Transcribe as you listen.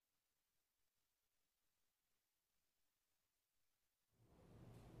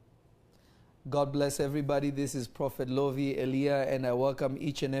God bless everybody. This is Prophet Lovi Elia, and I welcome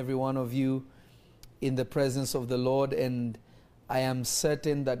each and every one of you in the presence of the Lord. And I am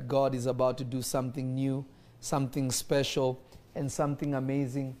certain that God is about to do something new, something special, and something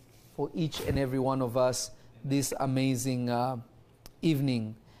amazing for each and every one of us this amazing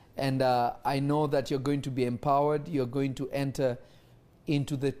evening. And I know that you're going to be empowered. You're going to enter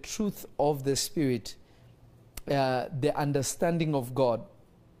into the truth of the Spirit. The understanding of God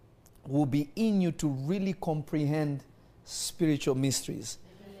will be in you to really comprehend spiritual mysteries.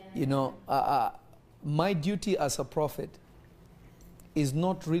 Amen. You know, my duty as a prophet is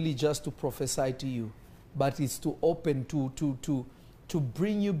not really just to prophesy to you, but it's to open, to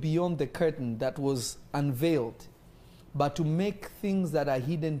bring you beyond the curtain that was unveiled, but to make things that are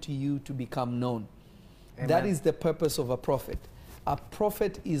hidden to you to become known. Amen. That is the purpose of a prophet. A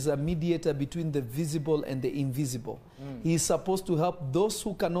prophet is a mediator between the visible and the invisible. He is supposed to help those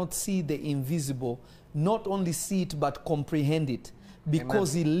who cannot see the invisible not only see it but comprehend it,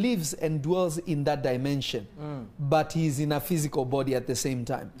 because Amen. He lives and dwells in that dimension, but he is in a physical body at the same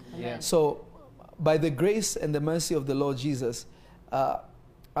time. Yeah. So by the grace and the mercy of the Lord Jesus,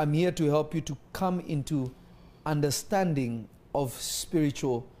 I'm here to help you to come into understanding of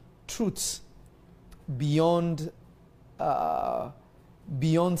spiritual truths beyond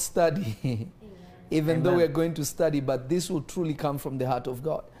beyond study. Even Amen. Though we're going to study, but this will truly come from the heart of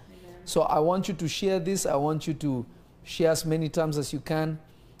God. Amen. So I want you to share this. I want you to share as many times as you can.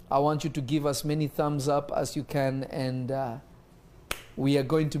 I want you to give as many thumbs up as you can. And we are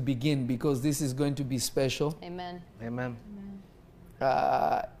going to begin, because this is going to be special. Amen. Amen.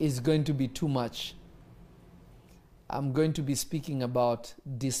 It's going to be too much. I'm going to be speaking about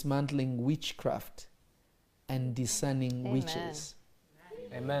dismantling witchcraft and discerning Amen. Witches.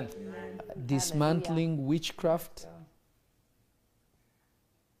 Amen. Dismantling Hallelujah. Witchcraft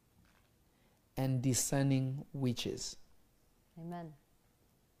and discerning witches. Amen.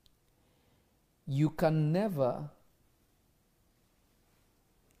 You can never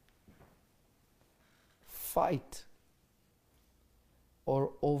fight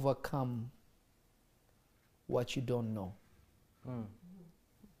or overcome what you don't know.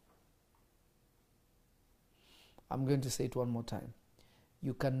 I'm going to say it one more time.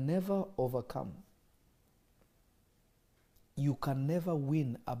 You can never overcome. You can never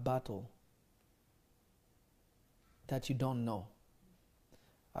win a battle that you don't know.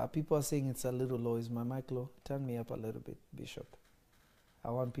 People are saying it's a little low. Is my mic low? Turn me up a little bit, Bishop.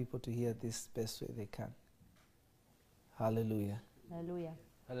 I want people to hear this best way they can. Hallelujah. Hallelujah.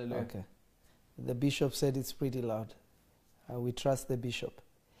 Hallelujah. Okay. The Bishop said it's pretty loud. We trust the Bishop.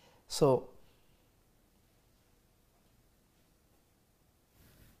 So,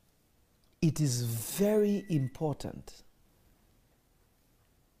 it is very important,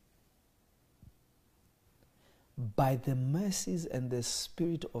 by the mercies and the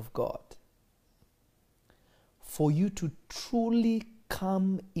Spirit of God, for you to truly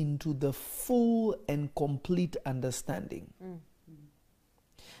come into the full and complete understanding.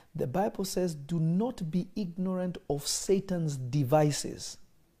 The Bible says, do not be ignorant of Satan's devices.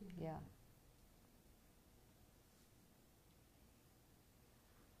 Yeah.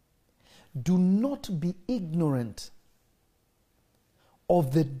 Do not be ignorant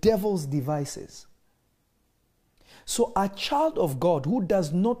of the devil's devices. So a child of God who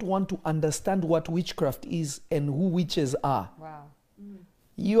does not want to understand what witchcraft is and who witches are, Wow.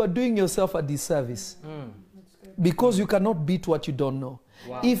 you are doing yourself a disservice. Because you cannot beat what you don't know.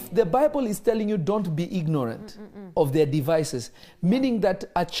 Wow. If the Bible is telling you don't be ignorant of their devices, meaning that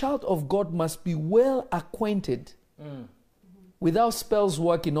a child of God must be well acquainted with how spells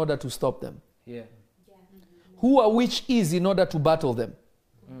work in order to stop them. Yeah. Who a witch is in order to battle them.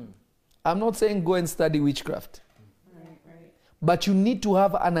 I'm not saying go and study witchcraft. Right. But you need to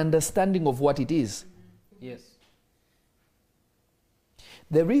have an understanding of what it is. Yes.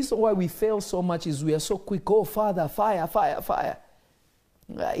 The reason why we fail so much is we are so quick. Oh, Father, fire, fire, fire.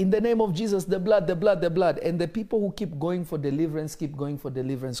 In the name of Jesus, the blood, the blood, the blood. And the people who keep going for deliverance keep going for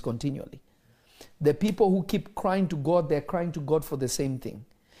deliverance continually. The people who keep crying to God, they're crying to God for the same thing.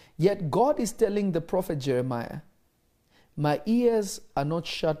 Yet God is telling the prophet Jeremiah, my ears are not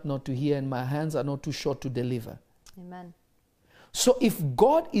shut not to hear, and my hands are not too short to deliver. Amen. So if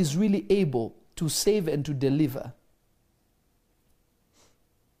God is really able to save and to deliver,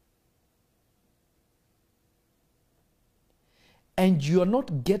 and you're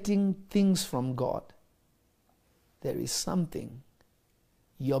not getting things from God, there is something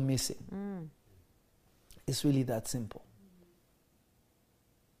you're missing. It's really that simple.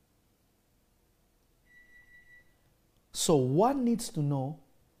 So one needs to know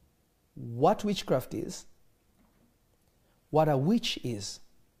what witchcraft is, what a witch is.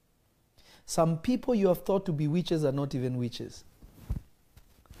 Some people you have thought to be witches are not even witches.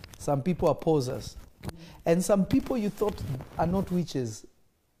 Some people are posers. And some people you thought are not witches,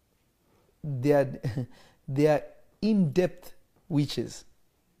 they are in-depth witches.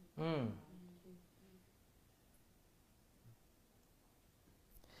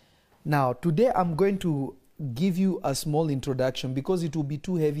 Now, today I'm going to give you a small introduction because it will be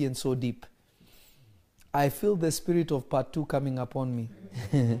too heavy and so deep. I feel the spirit of part 2 coming upon me.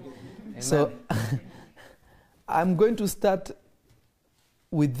 So, I'm going to start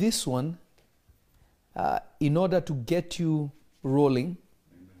with this one in order to get you rolling.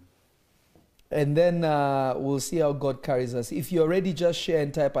 And then we'll see how God carries us. If you're ready, just share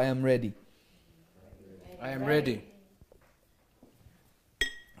and type, I am ready. I am ready.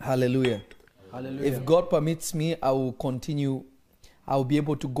 Hallelujah. Hallelujah. If God permits me, I will continue. I'll be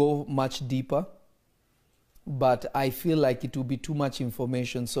able to go much deeper. But I feel like it will be too much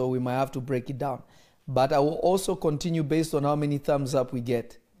information, so we might have to break it down. But I will also continue based on how many thumbs up we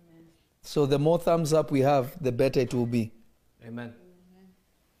get. Amen. So the more thumbs up we have, the better it will be. Amen.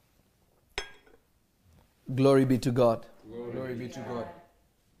 Glory be to God. Glory be to God.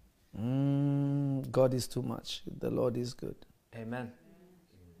 God is too much. The Lord is good. Amen.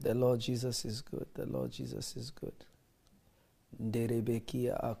 The Lord Jesus is good. The Lord Jesus is good.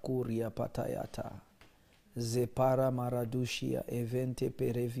 Nderebekia akuria patayata. Zepara maradushia evente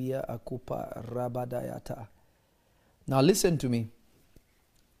perevia akupa rabadayata. Now listen to me.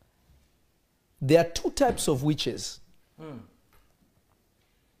 There are two types of witches.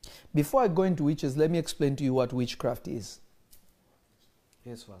 Before I go into witches, let me explain to you what witchcraft is.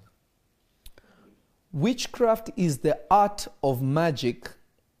 Yes, Father. Witchcraft is the art of magic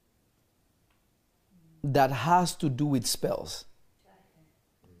that has to do with spells.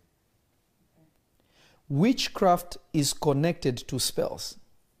 Witchcraft is connected to spells.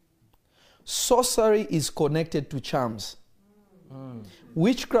 Sorcery is connected to charms.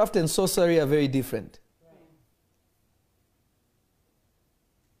 Witchcraft and sorcery are very different.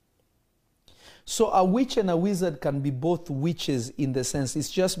 So a witch and a wizard can be both witches in the sense. It's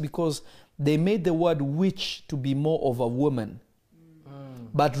just because they made the word witch to be more of a woman.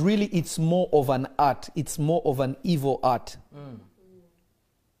 But really it's more of an art. It's more of an evil art.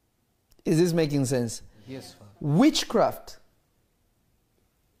 Is this making sense? Yes, Father. Witchcraft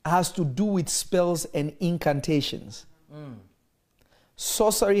has to do with spells and incantations.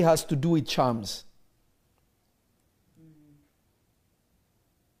 Sorcery has to do with charms.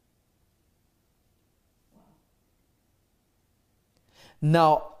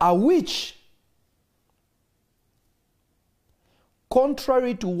 Now, a witch,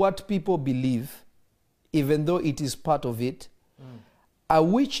 contrary to what people believe, even though it is part of it, a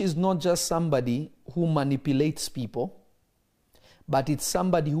witch is not just somebody who manipulates people, but it's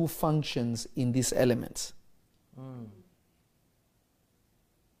somebody who functions in these elements.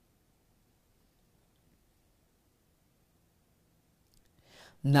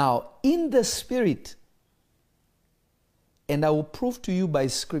 Now, in the spirit, and I will prove to you by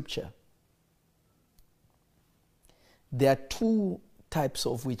scripture, there are two types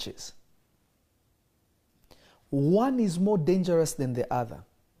of witches. One is more dangerous than the other.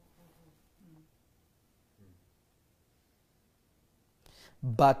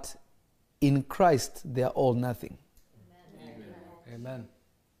 But in Christ, they are all nothing. Amen. Amen.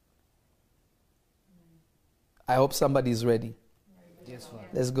 I hope somebody is ready. Yes, Father.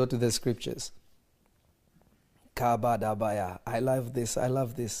 Let's go to the scriptures. Kabadabaya. I love this. I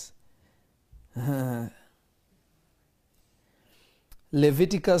love this.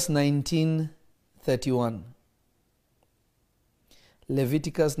 Leviticus 19:31.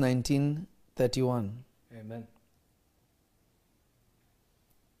 Leviticus 19:31. Amen.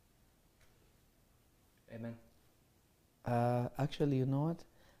 Amen. Actually, you know what?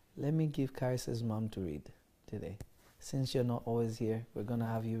 Let me give Karis's mom to read today. Since you're not always here, we're going to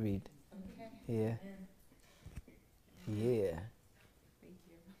have you read. Okay. Yeah. Yeah. Thank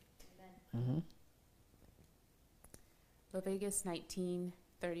you. Mm-hmm. Leviticus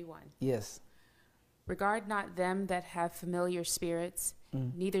 19:31. Yes. Regard not them that have familiar spirits,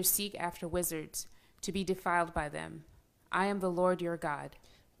 neither seek after wizards, to be defiled by them. I am the Lord your God.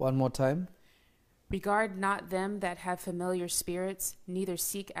 One more time. Regard not them that have familiar spirits, neither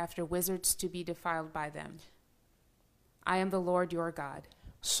seek after wizards, to be defiled by them. I am the Lord your God.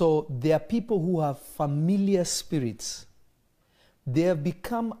 So there are people who have familiar spirits. They have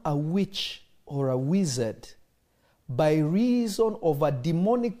become a witch or a wizard by reason of a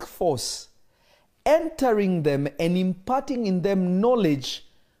demonic force entering them and imparting in them knowledge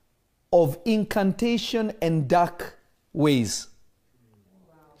of incantation and dark ways.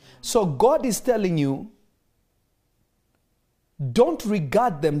 So God is telling you, don't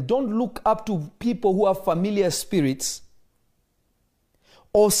regard them, don't look up to people who have familiar spirits,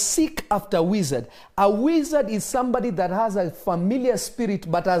 or seek after wizard. A wizard is somebody that has a familiar spirit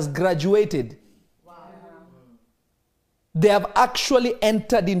but has graduated. Wow. They have actually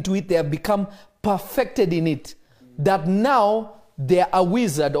entered into it. They have become perfected in it. That now they are a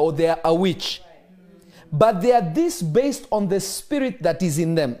wizard or they are a witch. But they are this based on the spirit that is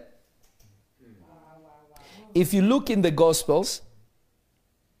in them. If you look in the Gospels,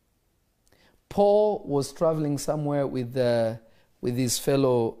 Paul was traveling somewhere with his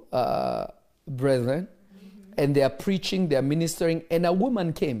fellow brethren, and they are preaching, they are ministering, and a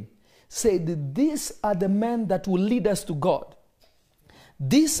woman came, said, "These are the men that will lead us to God.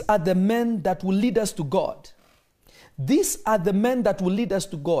 These are the men that will lead us to God. These are the men that will lead us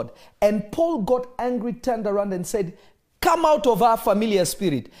to God." And Paul got angry, turned around and said, "Come out of our familiar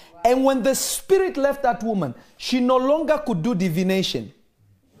spirit." Wow. And when the spirit left that woman, she no longer could do divination.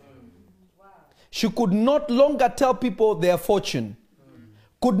 Wow. She could not longer tell people their fortune.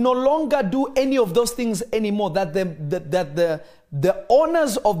 Could no longer do any of those things anymore. That the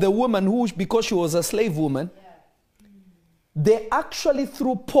owners of the woman, who, because she was a slave woman, they actually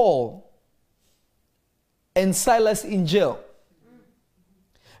threw Paul and Silas in jail.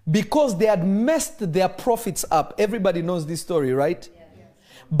 Because they had messed their prophets up. Everybody knows this story, right? Yeah.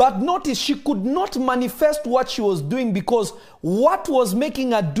 But notice, she could not manifest what she was doing because what was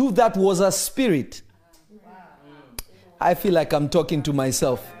making her do that was a spirit. Wow. I feel like I'm talking to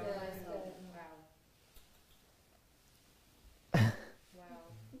myself.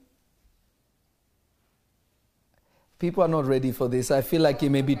 People are not ready for this. I feel like it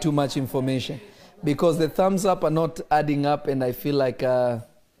may be too much information because the thumbs up are not adding up, and I feel like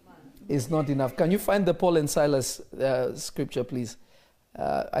it's not enough. Can you find the Paul and Silas scripture, please?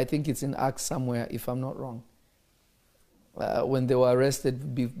 I think it's in Acts somewhere, if I'm not wrong. When they were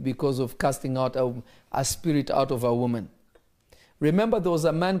arrested because of casting out a spirit out of a woman. Remember, there was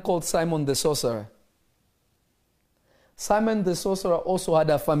a man called Simon the sorcerer. Simon the sorcerer also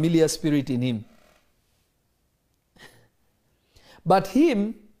had a familiar spirit in him. But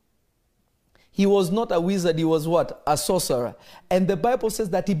he was not a wizard, he was what? A sorcerer. And the Bible says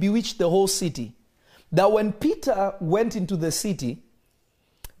that he bewitched the whole city. That when Peter went into the city,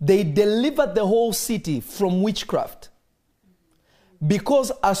 they delivered the whole city from witchcraft.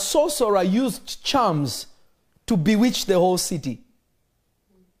 Because a sorcerer used charms to bewitch the whole city.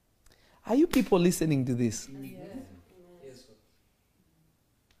 Are you people listening to this? Yes.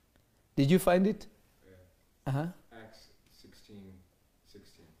 Did you find it? Yeah. Uh-huh. Acts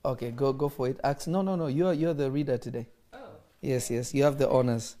 16:16. Okay, go for it. Acts. No. You're the reader today. Oh. Yes. You have the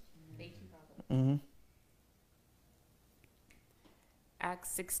honors. Thank you, Father. Mm-hmm.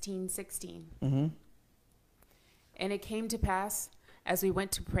 Acts 16:16. Mm-hmm. And it came to pass, as we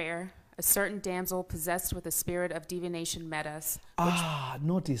went to prayer, a certain damsel possessed with a spirit of divination met us.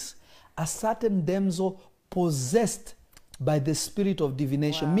 Notice. A certain damsel possessed by the spirit of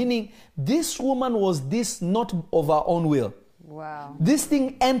divination. Wow. Meaning, this woman was this not of her own will. Wow. This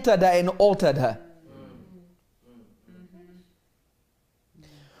thing entered her and altered her.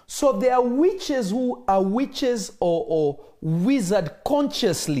 So there are witches who are witches or wizard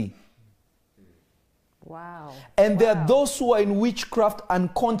consciously. Wow. And there are those who are in witchcraft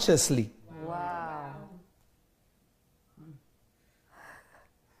unconsciously. Wow.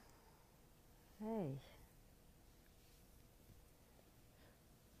 Hey.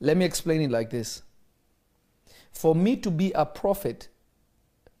 Let me explain it like this. For me to be a prophet,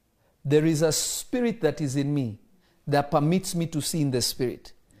 there is a spirit that is in me that permits me to see in the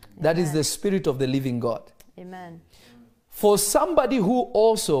spirit. Amen. That is the spirit of the living God. Amen. For somebody who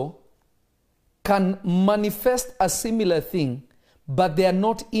also can manifest a similar thing, but they are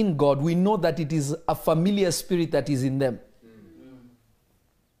not in God, we know that it is a familiar spirit that is in them.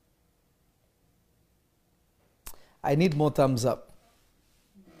 I need more thumbs up.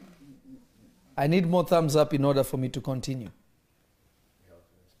 I need more thumbs up in order for me to continue.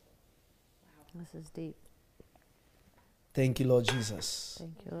 This is deep. Thank you, Lord Jesus.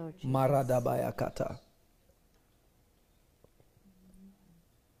 Thank you, Lord Jesus. Maradabayakata.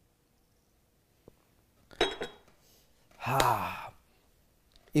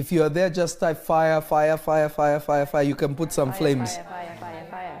 If you are there, just type fire, fire, fire, fire, fire, fire. You can put some flames. Fire, fire,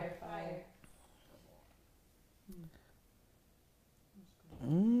 fire, fire.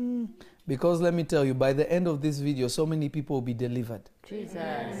 Because let me tell you, by the end of this video, so many people will be delivered.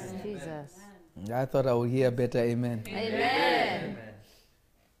 Jesus. Jesus. I thought I would hear better amen. Amen.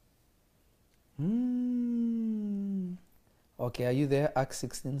 Okay, are you there? Acts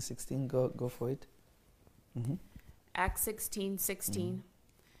 16:16. Go for it. Mm-hmm. Acts 16:16.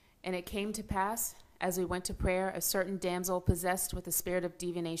 And it came to pass, as we went to prayer, a certain damsel possessed with the spirit of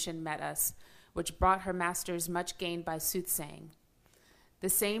divination met us, which brought her masters much gain by soothsaying. The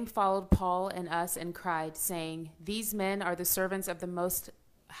same followed Paul and us and cried, saying, These men are the servants of the Most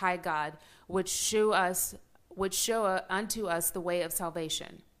High God, which show unto us the way of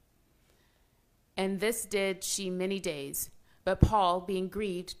salvation. And this did she many days. But Paul, being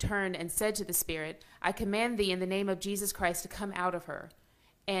grieved, turned and said to the spirit, I command thee in the name of Jesus Christ to come out of her.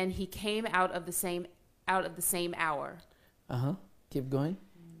 And he came out of the same hour. Keep going.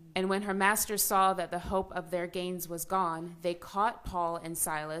 And when her masters saw that the hope of their gains was gone, they caught Paul and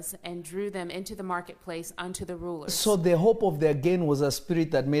Silas and drew them into the marketplace unto the rulers. So the hope of their gain was a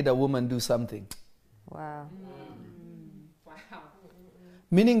spirit that made a woman do something. Wow. Wow.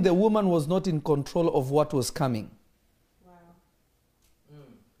 Meaning the woman was not in control of what was coming.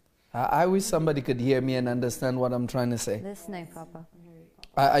 I wish somebody could hear me and understand what I'm trying to say. Listening, Papa.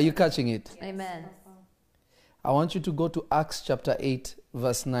 Are you catching it? Amen. I want you to go to Acts chapter 8,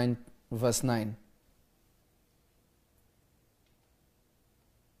 verse 9.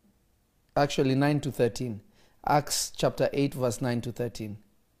 Actually, 9 to 13. Acts chapter 8, verse 9 to 13.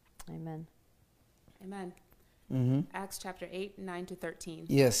 Amen. Amen. Mm-hmm. Acts chapter 8, 9 to 13.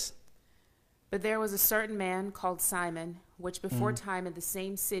 Yes. But there was a certain man called Simon, which before time in the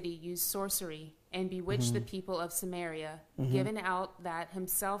same city used sorcery, and bewitched the people of Samaria, giving out that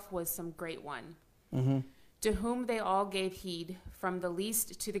himself was some great one. To whom they all gave heed, from the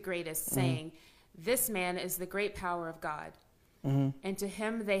least to the greatest, saying, This man is the great power of God. And to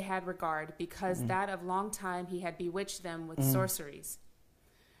him they had regard, because that of long time he had bewitched them with sorceries.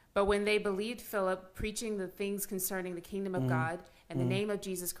 But when they believed Philip preaching the things concerning the kingdom of God and the name of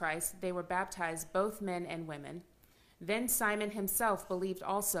Jesus Christ, they were baptized, both men and women. Then Simon himself believed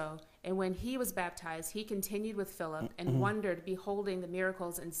also, and when he was baptized, he continued with Philip and wondered, beholding the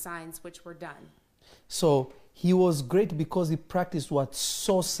miracles and signs which were done. So he was great because he practiced what?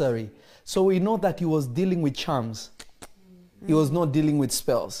 Sorcery. So we know that he was dealing with charms. He was not dealing with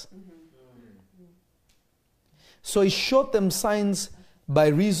spells. So he showed them signs by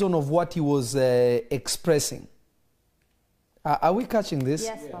reason of what he was expressing. Are we catching this?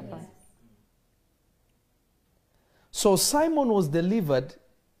 Yes, Papa. So Simon was delivered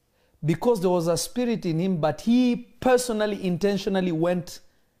because there was a spirit in him, but he personally, intentionally went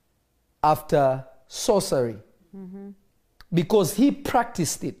after sorcery because he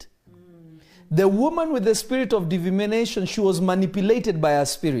practiced it. The woman with the spirit of divination, she was manipulated by a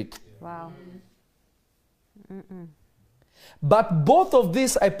spirit. Wow. But both of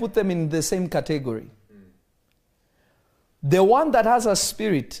these, I put them in the same category. The one that has a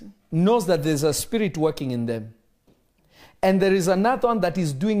spirit knows that there's a spirit working in them. And there is another one that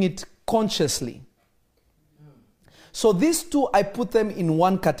is doing it consciously. So these two, I put them in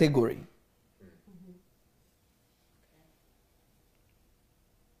one category.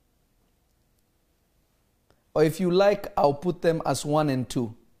 Or if you like, I'll put them as 1 and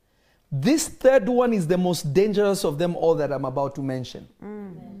 2. This third one is the most dangerous of them all that I'm about to mention.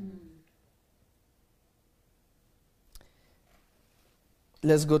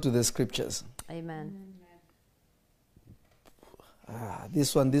 Let's go to the scriptures. Amen.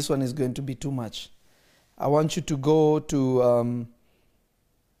 This one is going to be too much. I want you to go to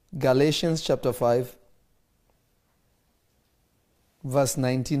Galatians chapter 5, verse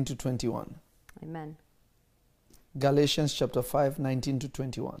 19 to 21. Amen. Galatians chapter 5, 19 to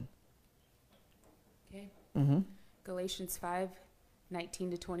 21. Okay. Mm-hmm. Galatians 5,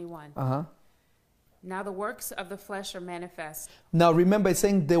 19 to 21. Uh-huh. Now the works of the flesh are manifest. Now remember, it's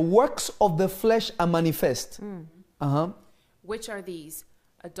saying the works of the flesh are manifest. Uh-huh. Which are these?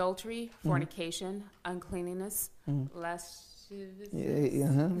 Adultery, fornication, uncleanness, lasciviousness,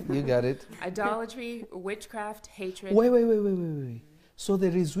 You got it. idolatry, witchcraft, hatred. Wait. So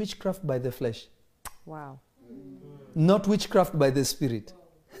there is witchcraft by the flesh, Wow. not witchcraft by the spirit.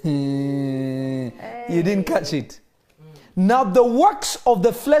 You didn't catch it. Now the works of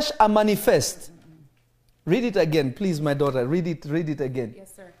the flesh are manifest. Read it again, please, my daughter. Read it again.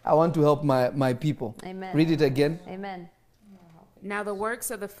 Yes, sir. I want to help my people. Amen. Read it again. Amen. Now the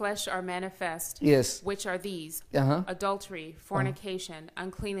works of the flesh are manifest. Yes. Which are these? Uh-huh. Adultery, fornication,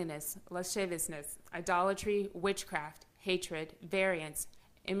 uncleanness, lasciviousness, idolatry, witchcraft, hatred, variance,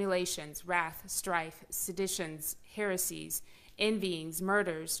 emulations, wrath, strife, seditions, heresies, envyings,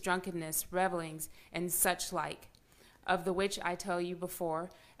 murders, drunkenness, revelings, and such like, of the which I tell you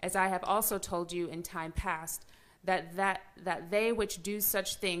before, as I have also told you in time past, that they which do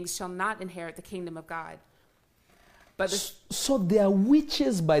such things shall not inherit the kingdom of God. But So they are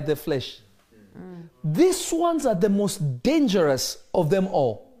witches by the flesh. These ones are the most dangerous of them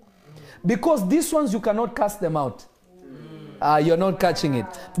all. Because these ones, you cannot cast them out. You're not catching it.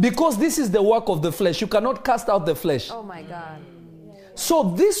 Because this is the work of the flesh. You cannot cast out the flesh. Oh my God. So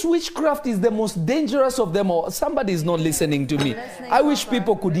this witchcraft is the most dangerous of them all. Somebody is not listening to me. listening, I wish Papa.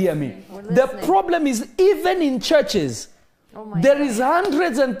 people could hear me. We're The listening. problem is, even in churches, Oh my there God. is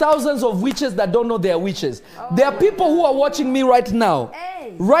hundreds and thousands of witches that don't know they are witches. There are people who are watching me right now.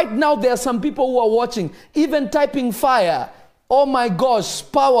 Hey. Right now, there are some people who are watching, even typing fire. Oh my gosh,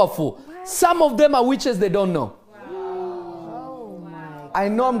 powerful. Some of them are witches they don't know. Oh my. I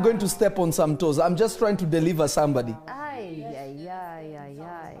know I'm going to step on some toes. I'm just trying to deliver somebody. Ay, ay, ay, ay,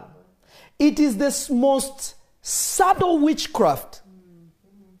 ay. It is the most subtle witchcraft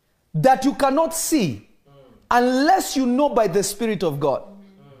that you cannot see unless you know by the Spirit of God.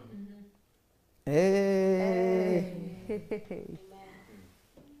 Hey.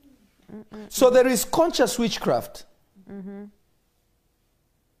 So there is conscious witchcraft.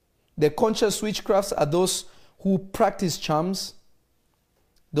 The conscious witchcrafts are those who practice charms,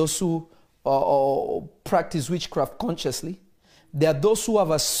 those who practice witchcraft consciously. There are those who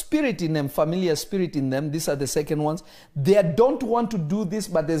have a spirit in them, familiar spirit in them. These are the second ones. They don't want to do this,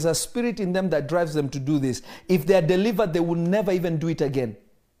 but there's a spirit in them that drives them to do this. If they are delivered, they will never even do it again.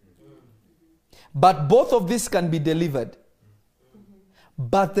 But both of these can be delivered.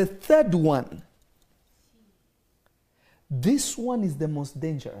 But the third one, this one is the most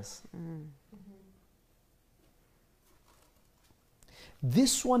dangerous.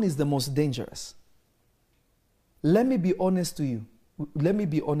 This one is the most dangerous. Let me be honest to you. Let me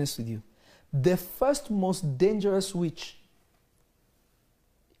be honest with you. The first most dangerous witch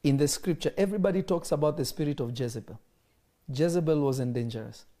in the scripture, everybody talks about the spirit of Jezebel. Jezebel wasn't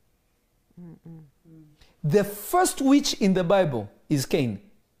dangerous. The first witch in the Bible is Cain.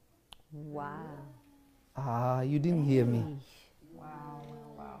 Wow. You didn't hear me.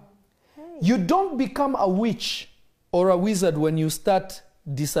 You don't become a witch or a wizard when you start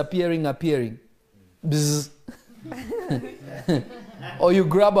disappearing, appearing. Bzz. Or you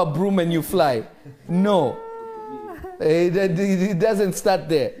grab a broom and you fly. No. It doesn't start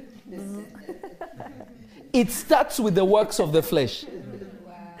there. It starts with the works of the flesh.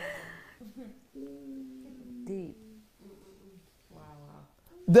 Deep.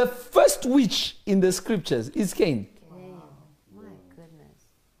 The first witch in the scriptures is Cain. Hey. My goodness.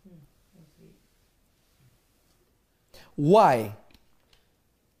 Why?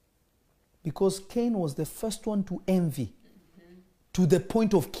 Because Cain was the first one to envy to the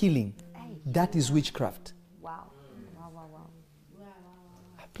point of killing. That is witchcraft. Wow. Wow, wow, wow.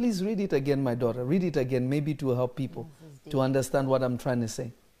 Please read it again, my daughter. Read it again, maybe to help people to understand what I'm trying to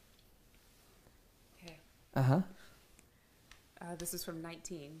say. okay. This is from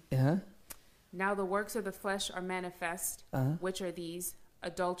 19. Now the works of the flesh are manifest, which are these: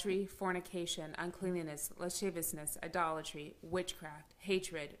 adultery, fornication, uncleanness, lasciviousness, idolatry, witchcraft,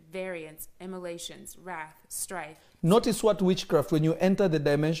 hatred, variance, emulations, wrath, strife. Notice what witchcraft, when you enter the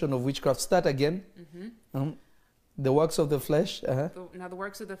dimension of witchcraft, start again. The works of the flesh. Now the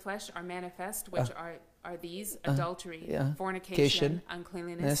works of the flesh are manifest, which are these: adultery, yeah. fornication,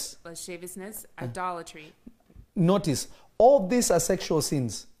 uncleanness, lasciviousness, idolatry. Notice, all these are sexual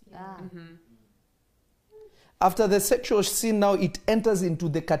sins. After the sexual sin, now it enters into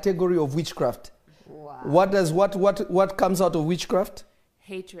the category of witchcraft. Wow. What comes out of witchcraft?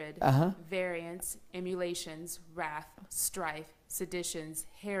 Hatred, variance, emulations, wrath, strife, seditions,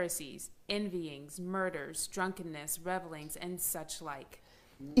 heresies, envyings, murders, drunkenness, revelings, and such like.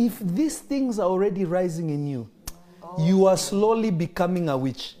 If these things are already rising in you, you are slowly becoming a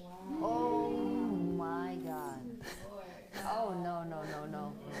witch. Oh my God. Oh no, no, no,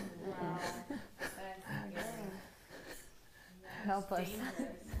 no. Help us.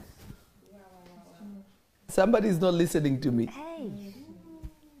 Somebody is not listening to me. Hey.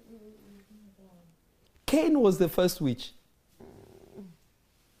 Cain was the first witch.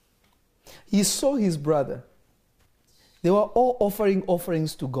 He saw his brother. They were all offering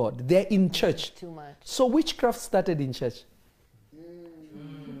offerings to God. They're in church. Too much. So witchcraft started in church.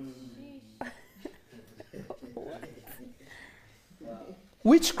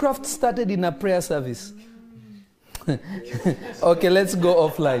 Witchcraft started in a prayer service. Okay, let's go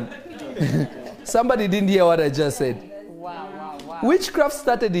offline. Somebody didn't hear what I just said. Wow, wow, wow. Witchcraft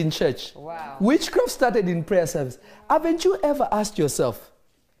started in church. Wow. Witchcraft started in prayer service. Haven't you ever asked yourself,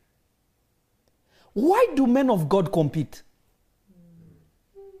 why do men of God compete?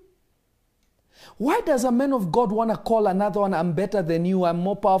 Why does a man of God want to call another one, I'm better than you, I'm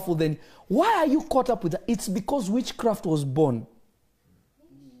more powerful than you? Why are you caught up with that? It's because witchcraft was born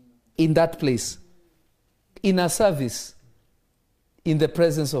in that place, in a service, in the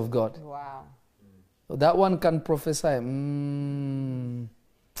presence of God. Wow. So that one can prophesy.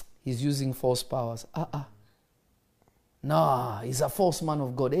 He's using false powers. No, he's a false man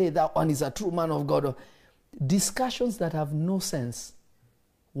of God. Hey, that one is a true man of God. Discussions that have no sense.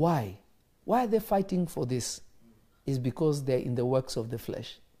 Why? Why are they fighting for this? It's because they're in the works of the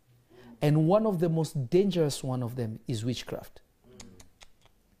flesh. And one of the most dangerous one of them is witchcraft.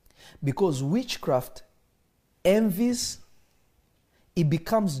 Because witchcraft envies, it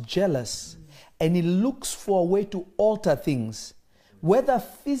becomes jealous, and it looks for a way to alter things, whether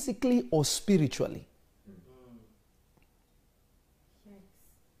physically or spiritually.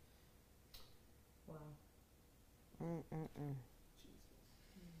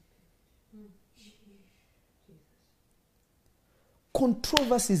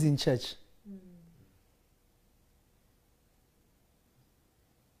 Controversies in church.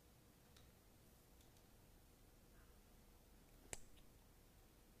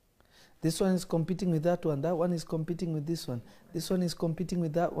 This one is competing with that one. That one is competing with this one. This one is competing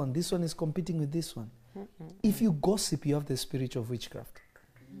with that one. This one is competing with this one. If you gossip, you have the spirit of witchcraft.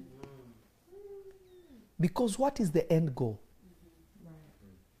 Because what is the end goal?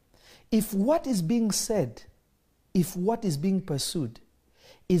 If what is being said, if what is being pursued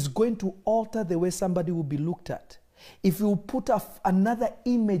is going to alter the way somebody will be looked at, if you put another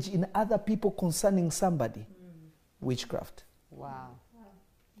image in other people concerning somebody, witchcraft. Wow.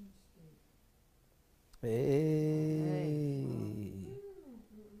 Hey.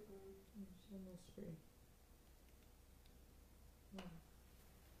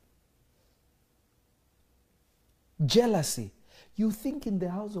 Jealousy. You think in the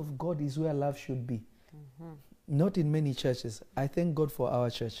house of God is where love should be. Not in many churches. I thank God for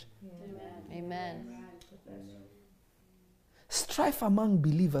our church. Amen. Strife among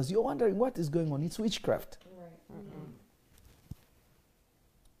believers. You're wondering what is going on. It's witchcraft.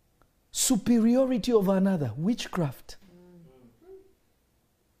 Superiority over another. Witchcraft.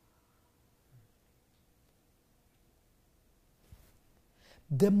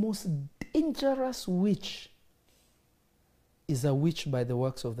 The most dangerous witch is a witch by the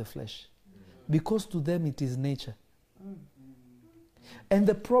works of the flesh. Because to them it is nature. And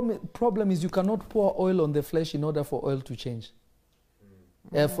the problem is you cannot pour oil on the flesh in order for oil to change.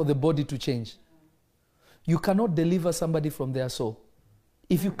 For the body to change. You cannot deliver somebody from their soul.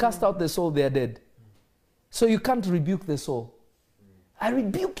 If you cast out the soul, they are dead. So you can't rebuke the soul. I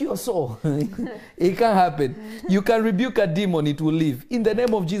rebuke your soul. It can't happen. You can rebuke a demon, it will leave. In the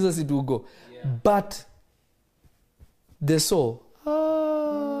name of Jesus, it will go. Yeah. But the soul,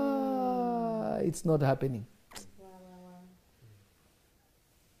 it's not happening.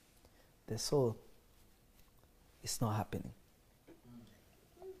 The soul, it's not happening.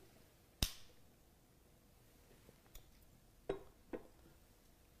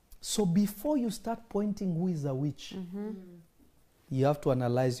 So before you start pointing who is a witch, you have to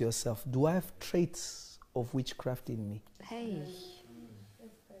analyze yourself. Do I have traits of witchcraft in me? Hey.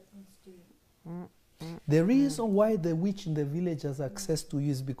 The reason why the witch in the village has access to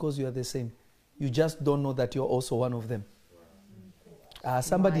you is because you are the same. You just don't know that you're also one of them.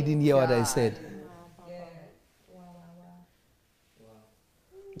 Somebody didn't hear what I said.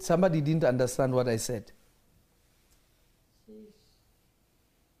 Somebody didn't understand what I said.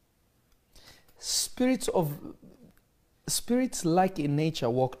 Spirits like in nature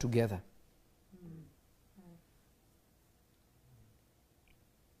walk together.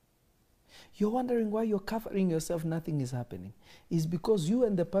 You're wondering why you're covering yourself, nothing is happening. It's because you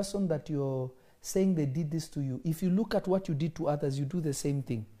and the person that you're saying they did this to you, if you look at what you did to others, you do the same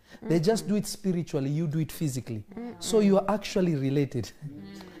thing. They just do it spiritually, you do it physically. So you are actually related.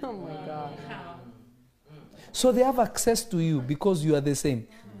 Oh my God. So they have access to you because you are the same.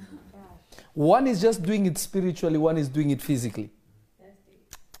 One is just doing it spiritually, one is doing it physically.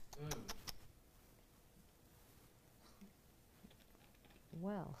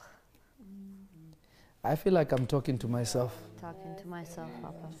 Well, I feel like I'm talking to myself. talking to myself,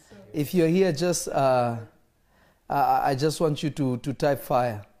 Papa. If you're here, just I just want you to type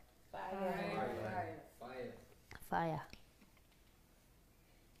fire. Fire.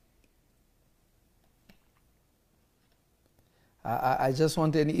 I just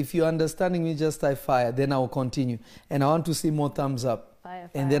want if you're understanding me, just type fire. Then I will continue. And I want to see more thumbs up.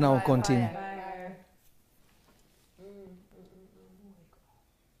 Fire, and then I will continue.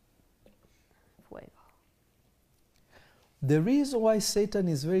 Fuego. The reason why Satan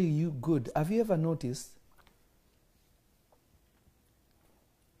is very good, have you ever noticed?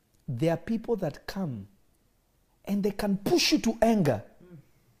 There are people that come and they can push you to anger.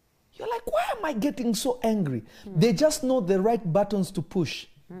 You're like, why am I getting so angry? They just know the right buttons to push.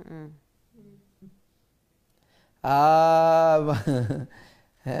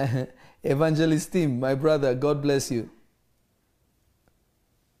 Evangelist Tim, my brother, God bless you.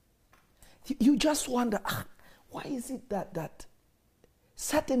 You just wonder, why is it that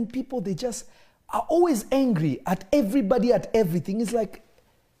certain people, they just are always angry at everybody, at everything? It's like,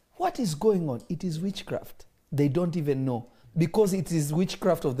 what is going on? It is witchcraft. They don't even know, because it is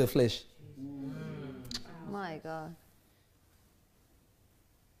witchcraft of the flesh. My God.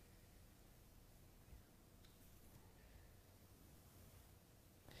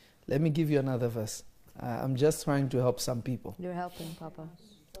 Let me give you another verse. I'm just trying to help some people. You're helping, Papa.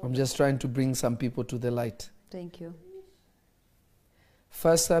 I'm just trying to bring some people to the light. Thank you.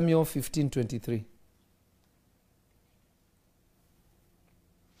 1 Samuel 15:23. Say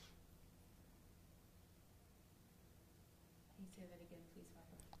that again, please,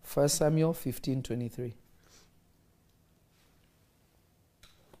 Papa. 1 Samuel 15:23.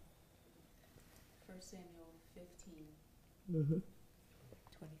 1 Samuel 15,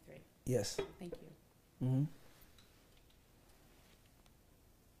 23. Yes. Thank you. Mm-hmm.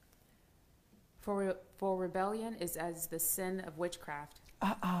 For rebellion is as the sin of witchcraft.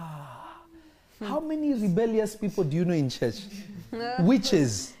 How many rebellious people do you know in church?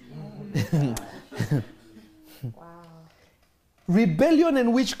 Witches. Rebellion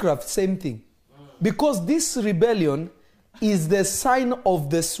and witchcraft, same thing. Because this rebellion is the sign of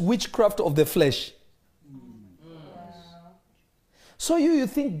this witchcraft of the flesh. So you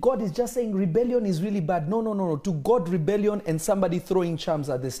think God is just saying rebellion is really bad. No. To God, rebellion and somebody throwing charms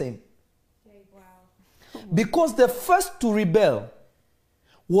are the same. Because the first to rebel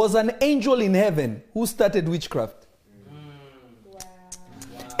was an angel in heaven who started witchcraft.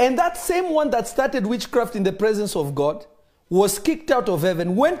 And that same one that started witchcraft in the presence of God was kicked out of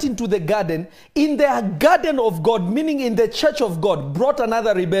heaven, went into the garden. In the garden of God, meaning in the church of God, brought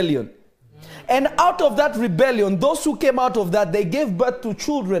another rebellion. And out of that rebellion, those who came out of that, they gave birth to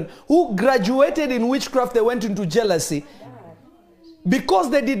children who graduated in witchcraft. They went into jealousy because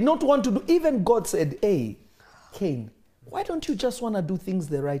they did not want to do. Even God said, hey, Cain, why don't you just want to do things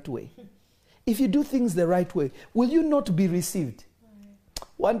the right way? If you do things the right way, will you not be received?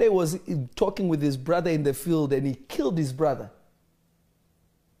 One day was talking with his brother in the field and he killed his brother.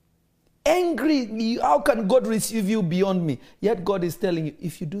 Angry, how can God receive you beyond me? Yet God is telling you,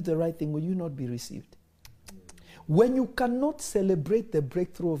 if you do the right thing, will you not be received? When you cannot celebrate the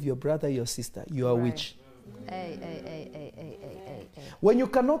breakthrough of your brother, your sister, you are a witch. Hey. When you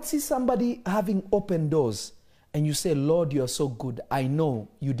cannot see somebody having open doors and you say, Lord, you are so good. I know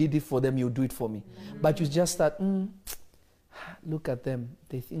you did it for them, you do it for me. But you just start, look at them.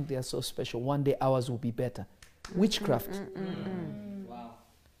 They think they are so special. One day ours will be better. Witchcraft. Wow.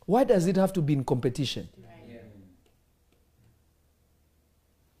 Why does it have to be in competition? Yeah.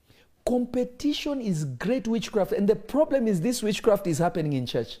 Competition is great witchcraft. And the problem is this witchcraft is happening in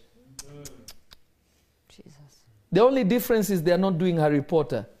church. Jesus. The only difference is they are not doing Harry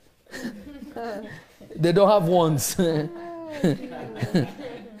Potter. They don't have wands. El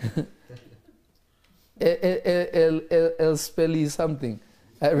Spelly something.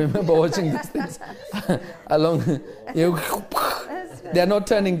 I remember watching these things along. They're not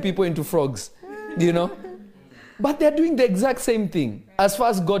turning people into frogs, you know. But they're doing the exact same thing as far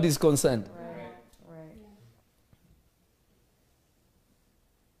as God is concerned. Right.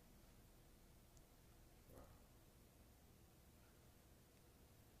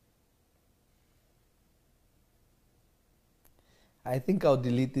 I think I'll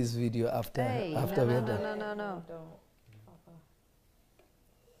delete this video after Hey, we're done. no.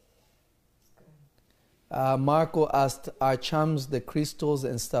 Marco asked, are charms the crystals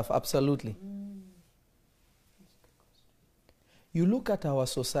and stuff? Absolutely. You look at our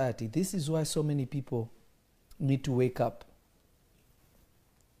society. This is why so many people need to wake up.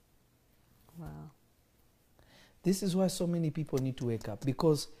 Wow. This is why so many people need to wake up.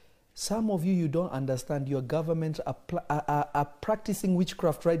 Because some of you don't understand. Your government are practicing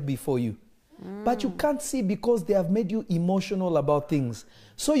witchcraft right before you. But you can't see because they have made you emotional about things.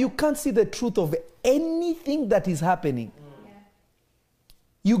 So you can't see the truth of anything that is happening.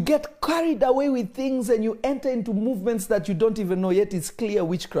 You get carried away with things and you enter into movements that you don't even know, yet it's clear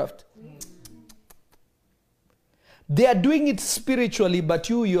witchcraft. They are doing it spiritually, but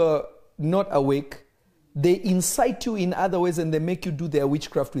you're not awake. They incite you in other ways and they make you do their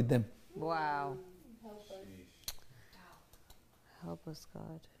witchcraft with them. Wow. Help us,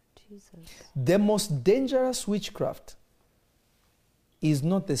 God. Jesus. The most dangerous witchcraft is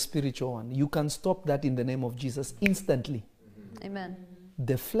not the spiritual one. You can stop that in the name of Jesus instantly. Amen.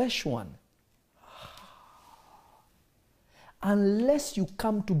 The flesh one, unless you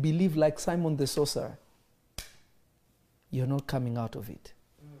come to believe like Simon the sorcerer, you're not coming out of it.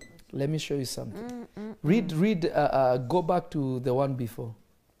 Let me show you something. Go back to the one before.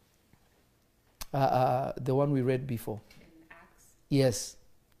 The one we read before. Acts. Yes.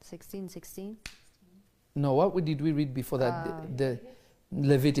 16:16. No, what did we read before that? The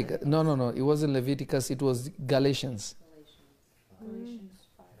Leviticus. No. It wasn't Leviticus. It was Galatians. Galatians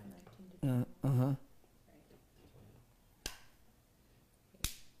 5:19.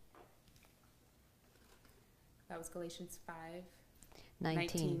 That was Galatians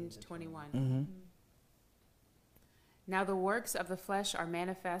 5:19 to 21. Now the works of the flesh are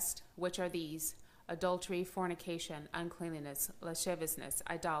manifest, which are these: adultery, fornication, uncleanness, lasciviousness,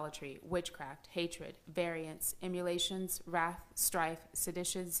 idolatry, witchcraft, hatred, variance, emulations, wrath, strife,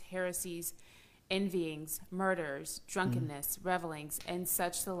 seditions, heresies, envyings, murders, drunkenness, revelings, and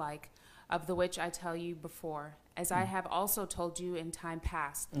such the like, of the which I tell you before, as I have also told you in time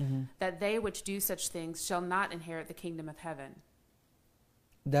past, that they which do such things shall not inherit the kingdom of heaven.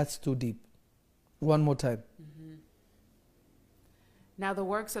 That's too deep. One more time. Now the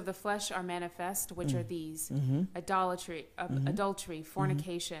works of the flesh are manifest, which are these: adultery,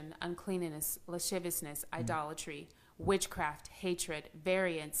 fornication, uncleanness, lasciviousness, idolatry, witchcraft, hatred,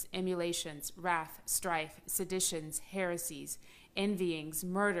 variance, emulations, wrath, strife, seditions, heresies, envyings,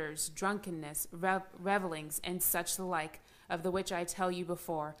 murders, drunkenness, revelings, and such the like, of the which I tell you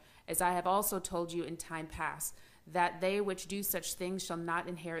before, as I have also told you in time past, that they which do such things shall not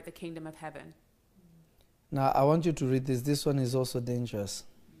inherit the kingdom of heaven. Now, I want you to read this. This one is also dangerous.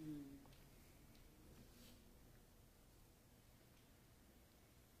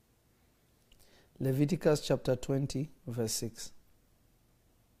 Leviticus chapter 20, verse 6.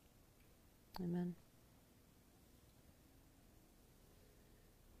 Amen.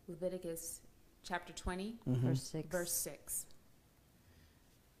 Leviticus chapter 20, Verse 6. verse 6.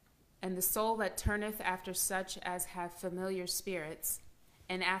 And the soul that turneth after such as have familiar spirits,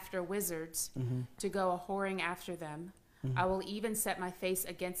 and after wizards, to go a whoring after them, I will even set my face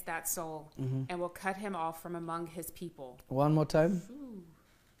against that soul, and will cut him off from among his people. One more time.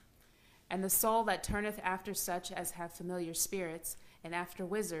 And the soul that turneth after such as have familiar spirits, and after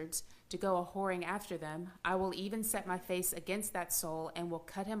wizards, to go a whoring after them, I will even set my face against that soul, and will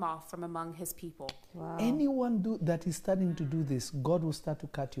cut him off from among his people. Wow. Anyone that is starting to do this, God will start to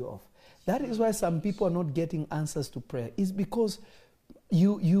cut you off. That is why some people are not getting answers to prayer. It's because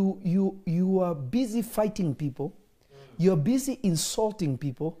you are busy fighting people. You're busy insulting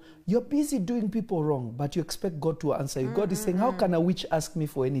people. You're busy doing people wrong, but you expect God to answer you. God is saying, how can a witch ask me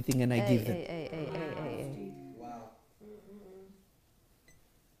for anything and I give them?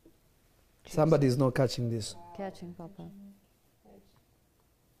 Somebody is not catching this. Catching, Papa.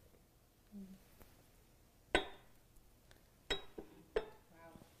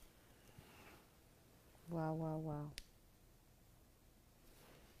 Wow.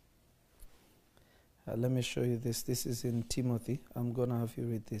 Let me show you this. This is in Timothy. I'm going to have you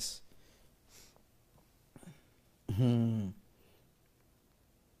read this.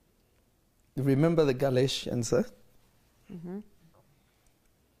 Remember the Galatians, huh?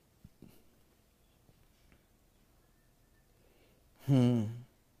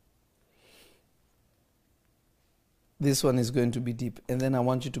 This one is going to be deep. And then I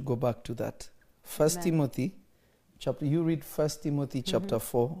want you to go back to that. First Timothy, chapter. You read 1 Timothy chapter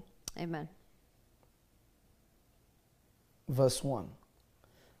 4. Amen. Verse 1.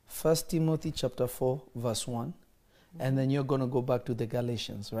 1 Timothy chapter 4, verse 1. And then you're going to go back to the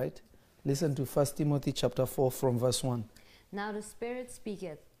Galatians, right? Listen to 1 Timothy chapter 4 from verse 1. Now the Spirit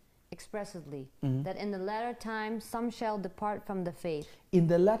speaketh expressly, that in the latter time some shall depart from the faith. In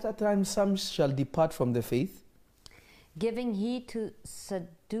the latter time some shall depart from the faith. Giving heed to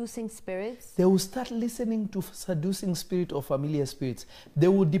seducing spirits. They will start listening to seducing spirit or familiar spirits. They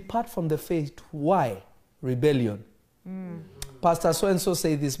will depart from the faith. Why? Rebellion. Pastor so-and-so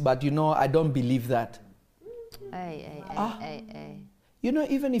say this, but I don't believe that. You know,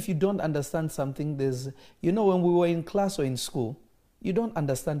 even if you don't understand something, there's, when we were in class or in school, you don't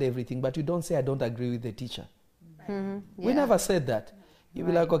understand everything, but you don't say, I don't agree with the teacher. We never said that. You'd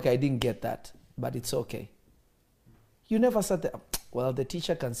be like, okay, I didn't get that, but it's okay. You never said that, well, the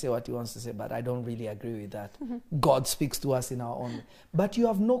teacher can say what he wants to say, but I don't really agree with that. God speaks to us in our own way. But you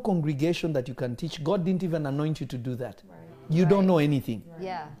have no congregation that you can teach. God didn't even anoint you to do that. You don't know anything.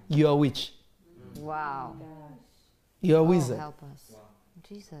 Yeah. You're a witch. Wow. You're a Oh, wizard. help us.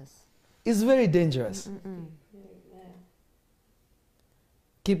 Jesus. It's very dangerous.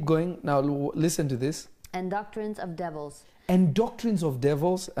 Keep going. Now listen to this. And doctrines of devils, And doctrines of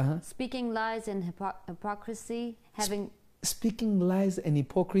devils, speaking lies and hypocrisy, speaking lies and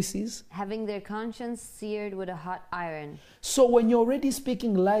hypocrisies. having their conscience seared with a hot iron. So when you're already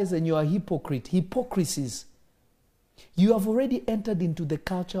speaking lies and you're a hypocrite, hypocrisies, you have already entered into the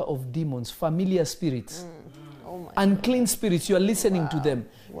culture of demons, familiar spirits, Oh my. unclean spirits. You are listening to them.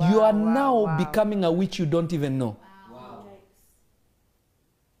 You are now becoming a witch you don't even know.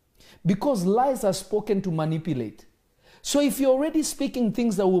 Because lies are spoken to manipulate. So if you're already speaking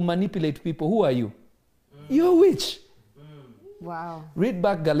things that will manipulate people, who are you? You're a witch. Wow. Read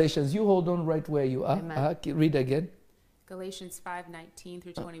back Galatians. You hold on right where you are. Amen. Read again. Galatians 5:19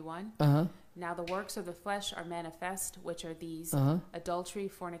 through 21. Uh-huh. Now the works of the flesh are manifest, which are these: adultery,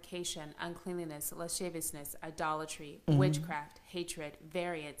 fornication, uncleanliness, lasciviousness, idolatry, witchcraft, hatred,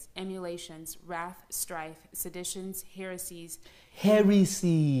 variance, emulations, wrath, strife, seditions, heresies.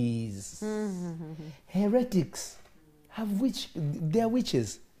 Heresies. Heretics. They're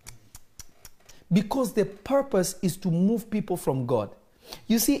witches. Because the purpose is to move people from God.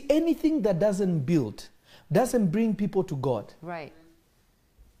 You see, anything that doesn't build, doesn't bring people to God. Right.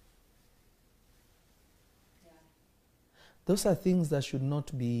 Those are things that should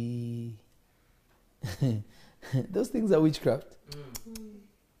not be... Those things are witchcraft.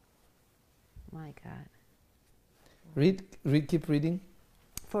 My God. Read, keep reading.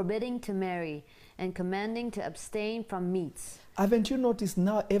 Forbidding to marry and commanding to abstain from meats. Haven't you noticed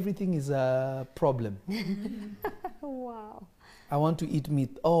now everything is a problem? Wow. I want to eat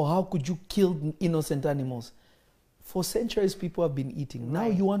meat. Oh, how could you kill innocent animals? For centuries, people have been eating. Now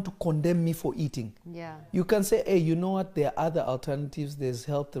Right. you want to condemn me for eating. Yeah. You can say, hey, you know what? There are other alternatives. There's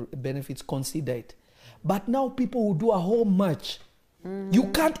health benefits. Consider it. But now people will do a whole march.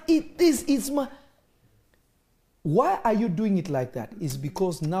 You can't eat this. It's my... Why are you doing it like that? It's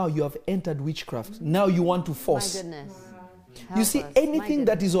because now you have entered witchcraft. Now you want to force. My goodness. You Help see, us. My anything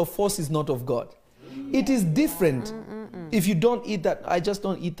that is of force is not of God. It is different. If you don't eat that, I just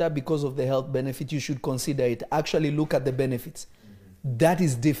don't eat that because of the health benefit, you should consider it. Actually look at the benefits. That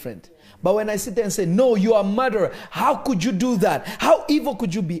is different. But when I sit there and say, no, you are a murderer. How could you do that? How evil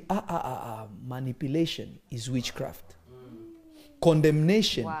could you be? Manipulation is witchcraft.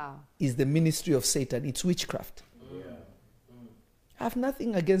 Condemnation is the ministry of Satan. It's witchcraft. I have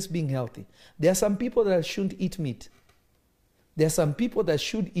nothing against being healthy. There are some people that shouldn't eat meat. There are some people that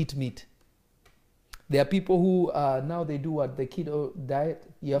should eat meat. There are people who now they do what? The keto diet.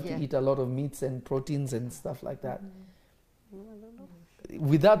 You have to eat a lot of meats and proteins and stuff like that.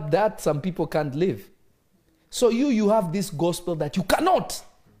 Without that, some people can't live. So you have this gospel that you cannot.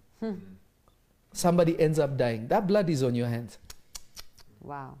 Somebody ends up dying. That blood is on your hands.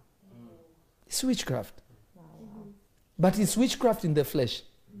 Wow. It's witchcraft. But it's witchcraft in the flesh.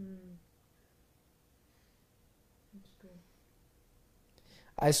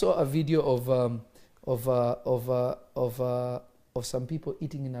 I saw a video of some people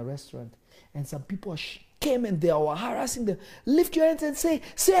eating in a restaurant, and some people came and they were harassing them. Lift your hands and say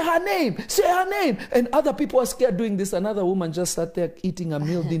her name, say her name. And other people are scared doing this. Another woman just sat there eating a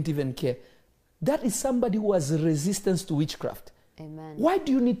meal, didn't even care. That is somebody who has resistance to witchcraft. Amen. Why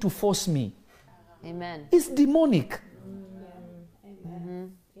do you need to force me? Amen. It's demonic.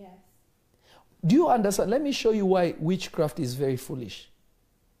 Do you understand? Let me show you why witchcraft is very foolish.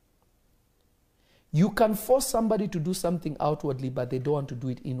 You can force somebody to do something outwardly, but they don't want to do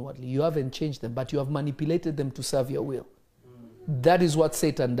it inwardly. You haven't changed them, but you have manipulated them to serve your will. That is what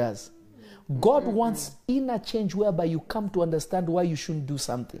Satan does. God wants inner change whereby you come to understand why you shouldn't do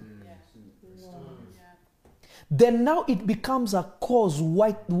something. Then now it becomes a cause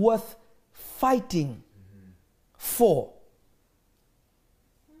worth fighting for.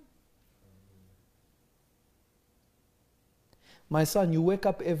 My son, you wake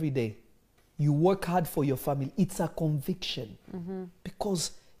up every day. You work hard for your family. It's a conviction.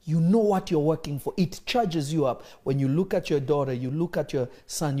 Because you know what you're working for. It charges you up. When you look at your daughter, you look at your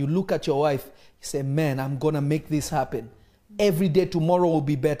son, you look at your wife, you say, man, I'm going to make this happen. Every day, tomorrow will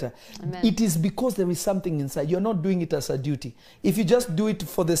be better. Amen. It is because there is something inside. You're not doing it as a duty. If you just do it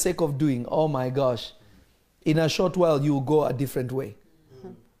for the sake of doing, oh my gosh, in a short while, you will go a different way.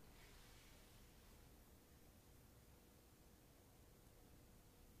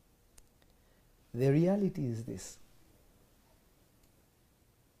 The reality is this.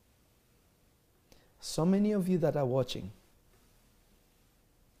 So many of you that are watching,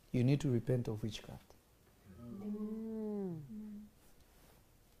 you need to repent of witchcraft.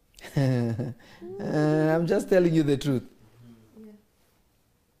 I'm just telling you the truth.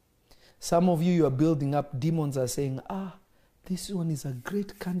 Some of you are building up, demons are saying, this one is a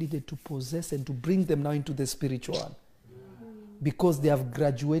great candidate to possess and to bring them now into the spiritual one. Because they have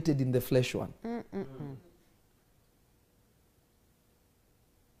graduated in the flesh one.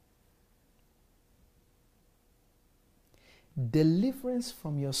 Deliverance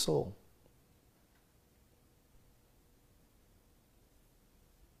from your soul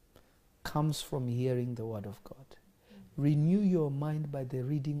comes from hearing the word of God. Renew your mind by the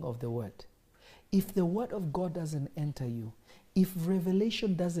reading of the word. If the word of God doesn't enter you, if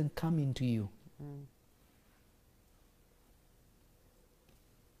revelation doesn't come into you,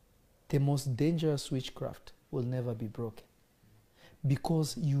 the most dangerous witchcraft will never be broken.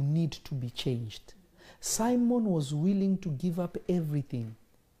 Because you need to be changed. Simon was willing to give up everything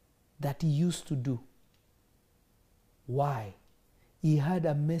that he used to do. Why? He had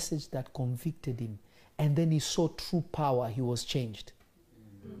a message that convicted him. And then he saw true power. He was changed.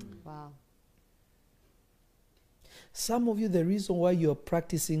 Wow. Some of you, the reason why you're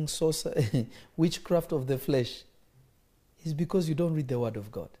practicing witchcraft of the flesh is because you don't read the word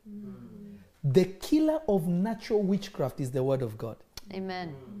of God. The killer of natural witchcraft is the word of God.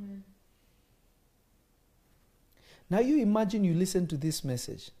 Amen. Now you imagine you listen to this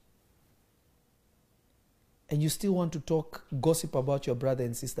message and you still want to talk gossip about your brother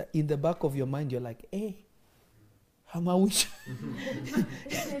and sister. In the back of your mind, you're like, hey, I'm a witch.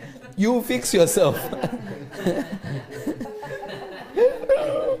 You fix yourself.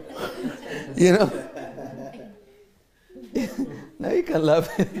 You know? Now you can laugh.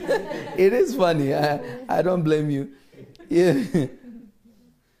 It is funny. I don't blame you. Yeah.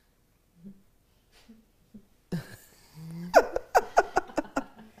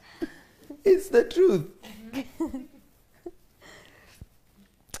 It's the truth.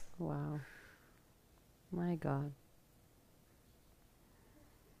 Wow. My God.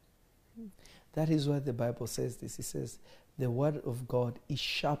 That is why the Bible says this. It says, the word of God is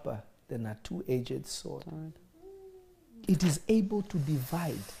sharper than a two-edged sword. It is able to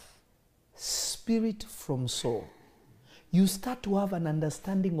divide spirit from soul. You start to have an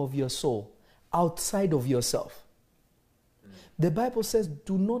understanding of your soul outside of yourself. The Bible says,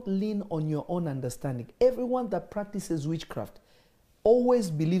 do not lean on your own understanding. Everyone that practices witchcraft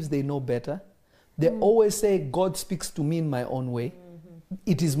always believes they know better. They always say, God speaks to me in my own way.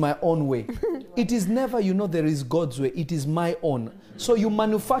 It is my own way. It is never, there is God's way. It is my own. So you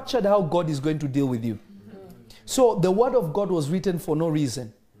manufactured how God is going to deal with you. So the word of God was written for no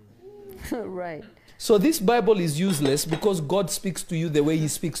reason. Right. So this Bible is useless because God speaks to you the way he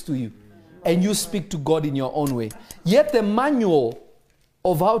speaks to you. And you speak to God in your own way. Yet the manual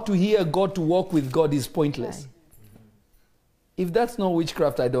of how to hear God, to walk with God, is pointless. If that's not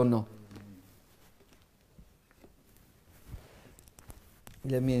witchcraft, I don't know.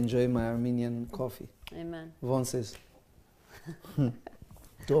 Let me enjoy my Armenian coffee. Amen. Vaughn says. To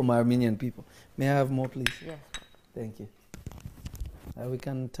all my Armenian people. May I have more, please? Yes. Thank you. We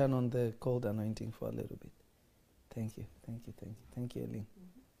can turn on the cold anointing for a little bit. Thank you, thank you, thank you. Thank you, Eileen.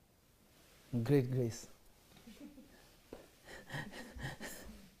 Great grace.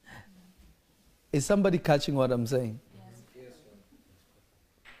 Is somebody catching what I'm saying? Yes.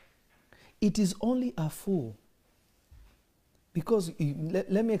 It is only a fool. Because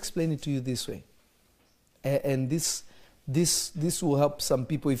let me explain it to you this way. And this will help some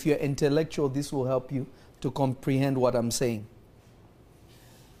people. If you're intellectual, this will help you to comprehend what I'm saying.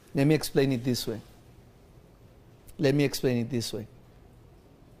 Let me explain it this way. Let me explain it this way.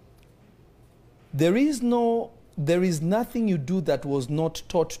 There is nothing you do that was not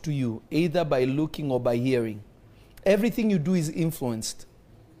taught to you, either by looking or by hearing. Everything you do is influenced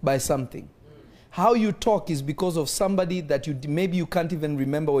by something. How you talk is because of somebody that maybe you can't even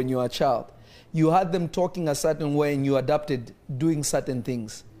remember when you were a child. You had them talking a certain way and you adapted doing certain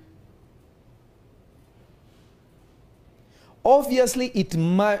things. Obviously, it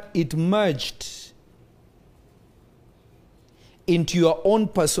merged into your own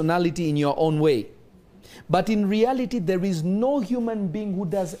personality in your own way. But in reality, there is no human being who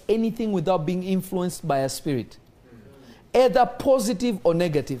does anything without being influenced by a spirit, either positive or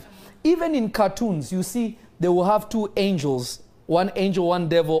negative. Even in cartoons, you see, they will have two angels, one angel, one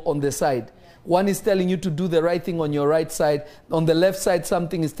devil on the side. One is telling you to do the right thing on your right side. On the left side,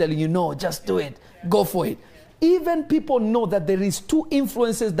 something is telling you, no, just do it. Go for it. Even people know that there is two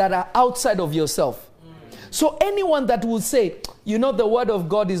influences that are outside of yourself. So anyone that will say, the word of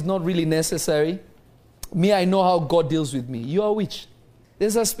God is not really necessary. Me, I know how God deals with me. You are a witch.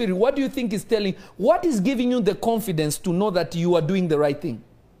 There's a spirit. What do you think is telling? What is giving you the confidence to know that you are doing the right thing?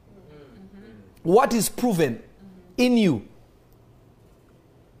 what is proven in you.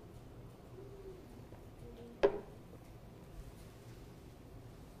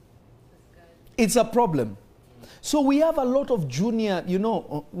 It's a problem. So we have a lot of junior,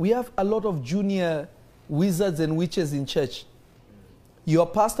 we have a lot of junior wizards and witches in church. Your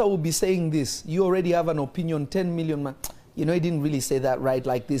pastor will be saying this. You already have an opinion, 10 million man. He didn't really say that right,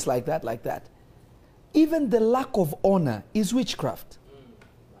 like this, like that, like that. Even the lack of honor is witchcraft.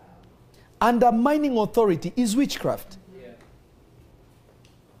 Undermining authority is witchcraft.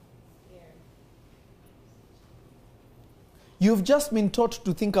 You've just been taught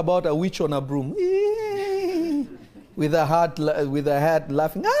to think about a witch on a broom. With a hat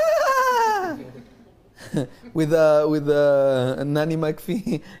laughing. Ah! with a Nanny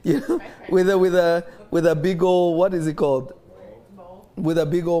McPhee, with a big old, what is it called? With a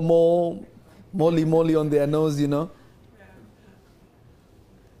big old molly on their nose,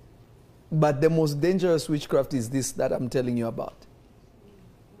 But the most dangerous witchcraft is this that I'm telling you about.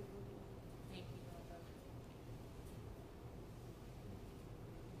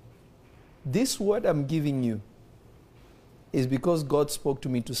 This word I'm giving you is because God spoke to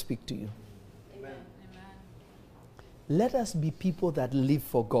me to speak to you. Amen. Let us be people that live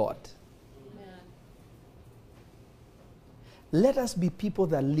for God. Amen. Let us be people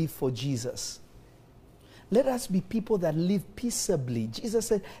that live for Jesus. Let us be people that live peaceably. Jesus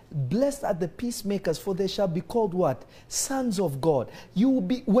said, blessed are the peacemakers, for they shall be called what? Sons of God. You will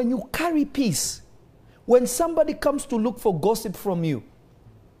be, when you carry peace, when somebody comes to look for gossip from you,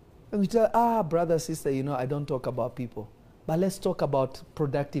 and you tell, brother, sister, I don't talk about people. But let's talk about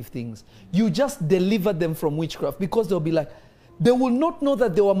productive things. You just deliver them from witchcraft, because they'll be like, they will not know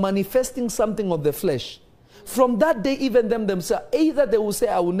that they were manifesting something of the flesh. From that day, even themselves, either they will say,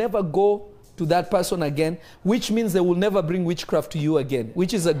 I will never go to that person again, which means they will never bring witchcraft to you again,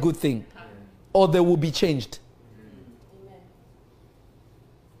 which is a good thing. Or they will be changed.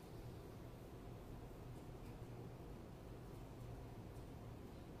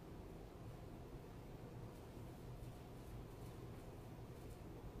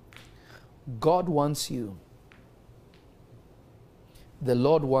 God wants you. The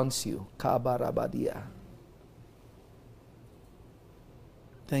Lord wants you. Kabarabadia.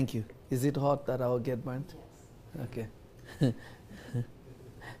 Thank you. Is it hot that I'll get burnt? Yes. Okay.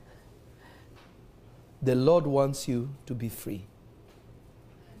 The Lord wants you to be free.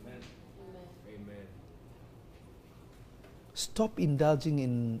 Amen. Amen. Stop indulging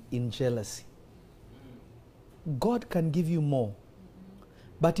in jealousy. God can give you more.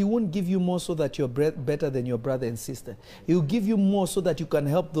 But He won't give you more so that you're better than your brother and sister. He will give you more so that you can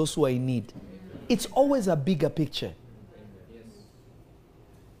help those who are in need. It's always a bigger picture.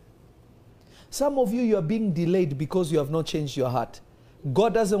 Some of you are being delayed because you have not changed your heart.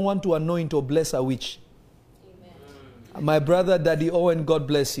 God doesn't want to anoint or bless a witch. Amen. My brother, Daddy Owen, God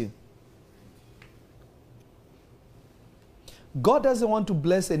bless you. God doesn't want to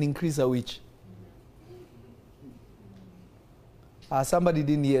bless and increase a witch. Somebody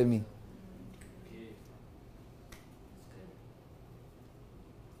didn't hear me.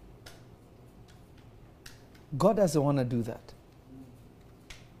 God doesn't want to do that.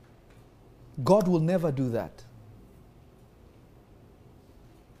 God will never do that.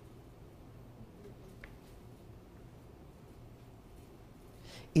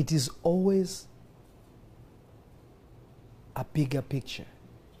 It is always a bigger picture.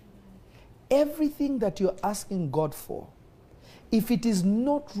 Everything that you're asking God for, if it is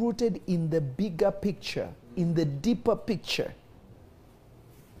not rooted in the bigger picture, in the deeper picture,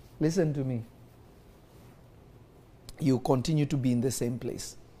 listen to me, you continue to be in the same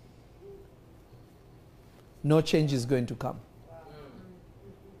place. No change is going to come.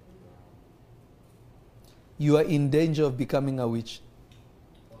 You are in danger of becoming a witch.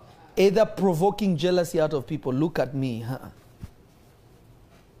 Either provoking jealousy out of people. Look at me. Huh?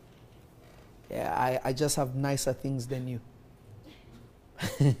 Yeah, I just have nicer things than you.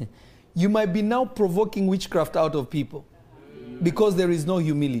 You might be now provoking witchcraft out of people because there is no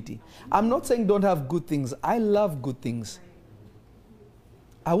humility. I'm not saying don't have good things. I love good things.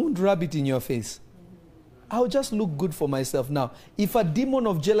 I won't rub it in your face. I'll just look good for myself now. If a demon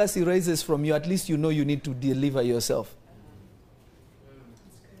of jealousy rises from you, at least you know you need to deliver yourself.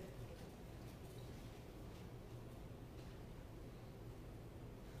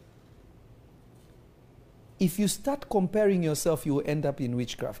 If you start comparing yourself, you will end up in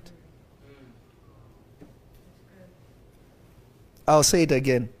witchcraft. I'll say it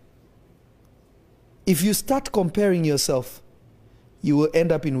again. If you start comparing yourself, you will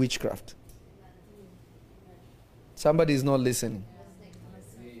end up in witchcraft. Somebody is not listening.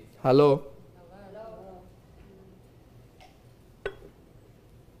 Hello?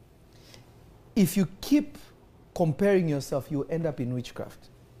 if you keep comparing yourself, you end up in witchcraft.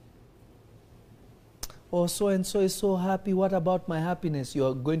 Oh, so and so is so happy. What about my happiness? You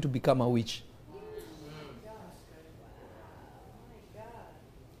are going to become a witch.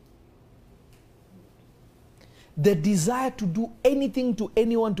 The desire to do anything to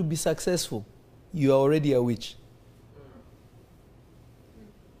anyone to be successful, you are already a witch.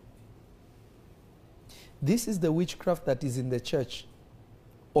 This is the witchcraft that is in the church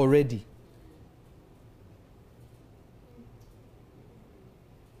already.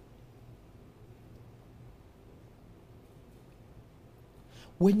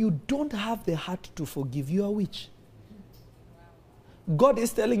 When you don't have the heart to forgive, you are a witch. God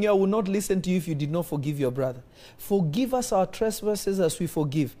is telling you, I will not listen to you if you did not forgive your brother. Forgive us our trespasses as we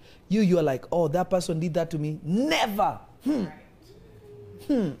forgive. You are like, oh, that person did that to me. Never.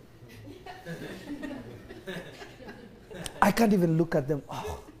 I can't even look at them.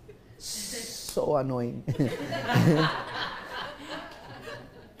 Oh, so annoying.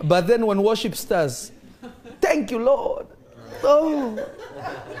 But then when worship starts, thank you, Lord. Oh.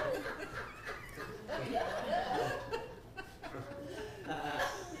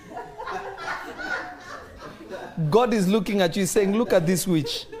 God is looking at you saying, look at this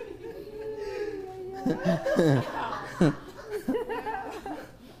witch.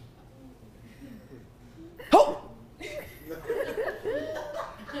 Oh!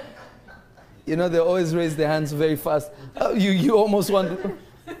 You know, they always raise their hands very fast. You almost want to...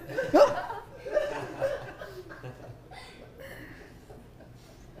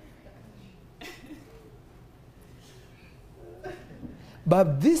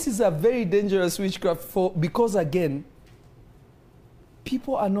 But this is a very dangerous witchcraft because again,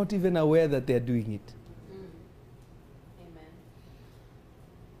 people are not even aware that they're doing it.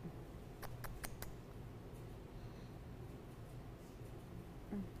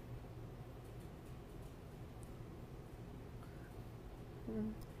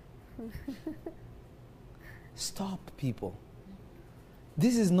 Amen. Stop, people.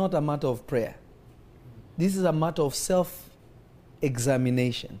 This is not a matter of prayer. This is a matter of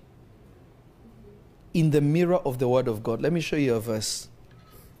self-examination in the mirror of the Word of God. Let me show you a verse.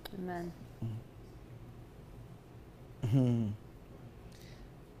 Amen.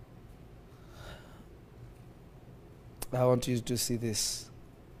 I want you to see this.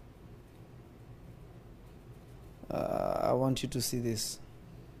 I want you to see this.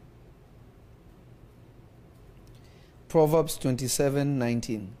 Proverbs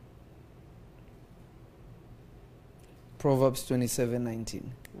 27:19. Proverbs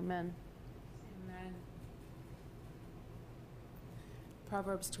 27:19. Amen. Amen.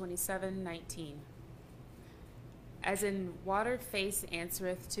 Proverbs 27:19. As in water face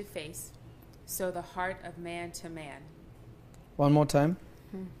answereth to face, so the heart of man to man. One more time.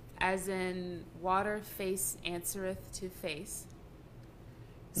 As in water face answereth to face,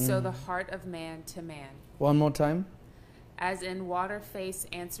 so the heart of man to man. One more time. As in water face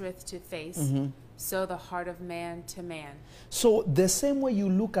answereth to face, so the heart of man to man. So the same way you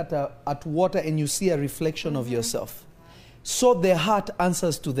look at water and you see a reflection of yourself, so the heart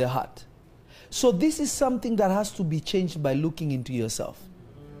answers to the heart. So this is something that has to be changed by looking into yourself.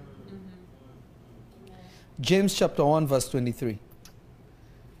 James chapter 1 verse 23.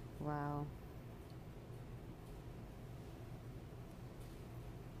 Wow.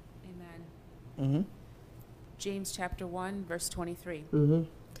 Amen. James chapter 1 verse 23.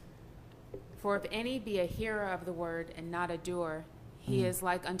 For if any be a hearer of the word and not a doer, he is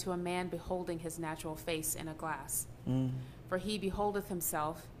like unto a man beholding his natural face in a glass. For he beholdeth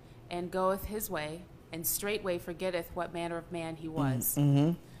himself, and goeth his way, and straightway forgetteth what manner of man he was.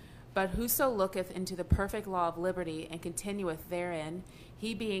 But whoso looketh into the perfect law of liberty, and continueth therein,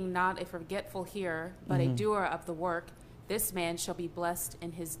 he being not a forgetful hearer, but a doer of the work, this man shall be blessed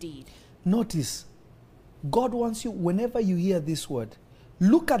in his deed. Notice, God wants you, whenever you hear this word,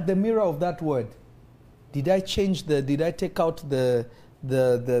 look at the mirror of that word. Did I take out the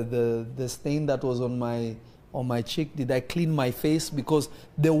stain that was on my cheek? Did I clean my face? Because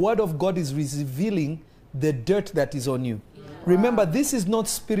the word of God is revealing the dirt that is on you. Yeah. Remember, this is not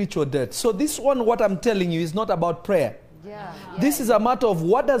spiritual dirt. So this one, what I'm telling you, is not about prayer. Yeah. This is a matter of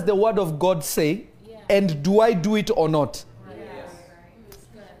what does the word of God say, and do I do it or not?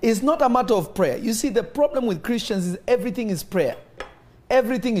 It's not a matter of prayer. You see, the problem with Christians is everything is prayer.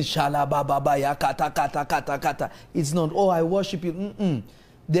 Everything is shala ba ba ba ya kata kata kata kata. It's not, oh, I worship you.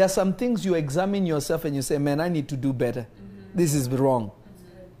 There are some things you examine yourself and you say, man, I need to do better. This is wrong.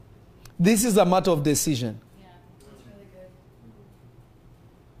 This is a matter of decision. Yeah, that's really good.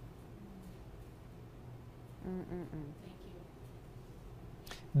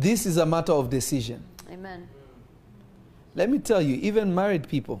 Thank This is a matter of decision. Amen. Let me tell you, even married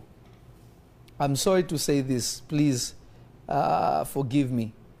people, I'm sorry to say this, please forgive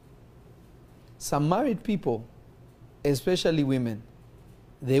me. Some married people, especially women,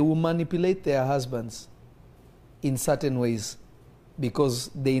 they will manipulate their husbands in certain ways because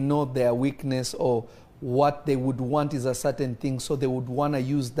they know their weakness or what they would want is a certain thing, so they would want to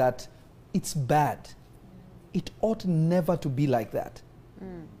use that. It's bad. It ought never to be like that.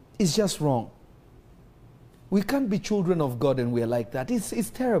 It's just wrong. We can't be children of God and we're like that. It's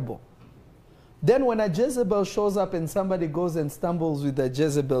terrible. Then when a Jezebel shows up and somebody goes and stumbles with a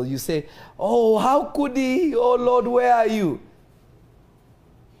Jezebel, you say, oh, how could he? Oh, Lord, where are you?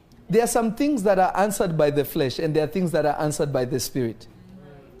 There are some things that are answered by the flesh and there are things that are answered by the Spirit.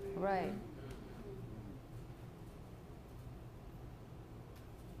 Right.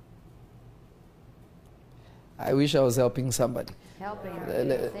 I wish I was helping somebody. Helping.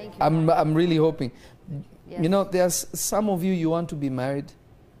 Thank you. I'm really hoping. Yes. You know, there's some of you want to be married.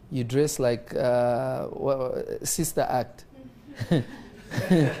 You dress like Sister Act.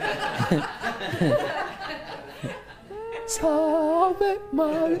 Salve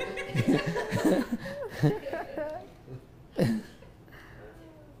Maria.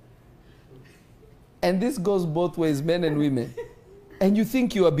 And this goes both ways, men and women. And you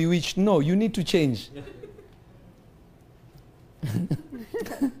think you are bewitched. No, you need to change.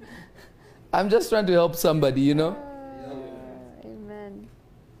 I'm just trying to help somebody, you know. Amen.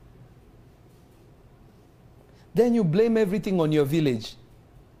 Then you blame everything on your village.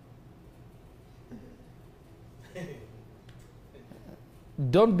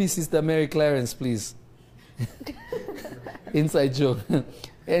 Don't be Sister Mary Clarence, please. Inside joke.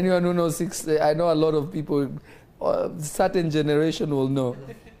 Anyone who knows I know a lot of people, certain generation will know.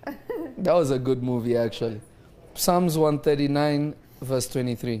 That was a good movie, actually. Psalms 139, verse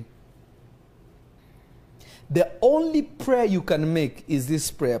 23. The only prayer you can make is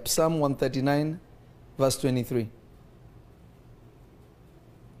this prayer, Psalm 139, verse 23.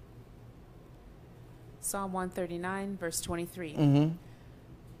 Psalm 139, verse 23. Mm-hmm.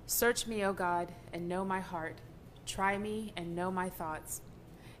 Search me, O God, and know my heart. Try me and know my thoughts.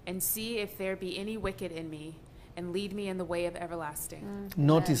 And see if there be any wicked in me, and lead me in the way of everlasting.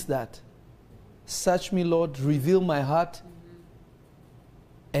 Notice that. Search me, Lord, reveal my heart,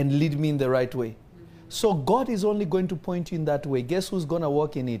 and lead me in the right way. So God is only going to point you in that way. Guess who's going to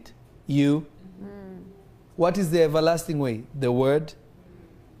walk in it? You. What is the everlasting way? The Word.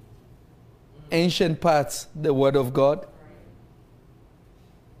 Ancient paths, the Word of God.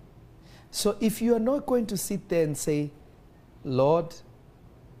 So if you are not going to sit there and say, Lord,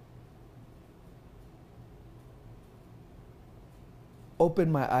 open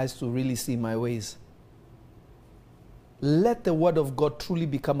my eyes to really see my ways. Let the Word of God truly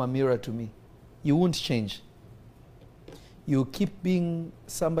become a mirror to me. You won't change. You keep being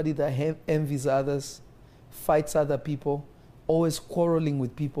somebody that envies others, fights other people, always quarreling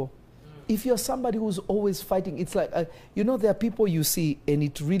with people. If you're somebody who's always fighting, it's like, you know, there are people you see, and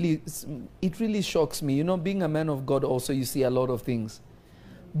it really shocks me. You know, being a man of God also, you see a lot of things.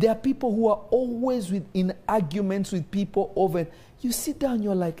 There are people who are always in arguments with people over. You sit down,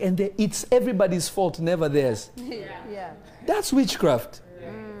 you're like, and it's everybody's fault, never theirs. Yeah. That's witchcraft.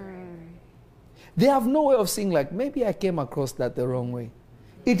 They have no way of saying, like, maybe I came across that the wrong way.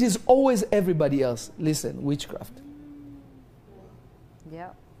 It is always everybody else. Listen, witchcraft. Yeah.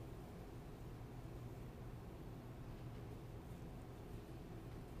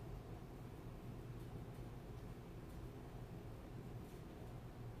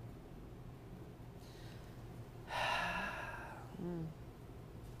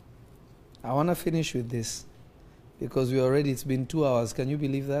 I want to finish with this because it's been 2 hours. Can you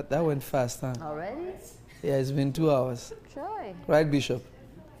believe that? That went fast, huh? Already? Yeah, it's been 2 hours. Joy. Right, Bishop?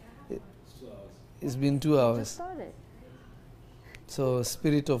 It's been 2 Just hours. started. So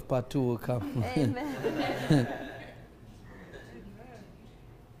spirit of part 2 will come. Amen.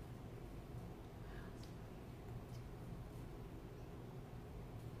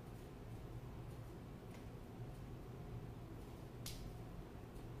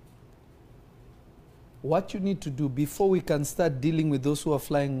 What you need to do before we can start dealing with those who are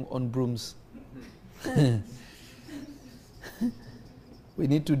flying on brooms, we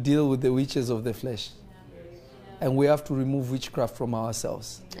need to deal with the witches of the flesh. And we have to remove witchcraft from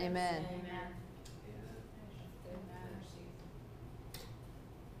ourselves. Amen.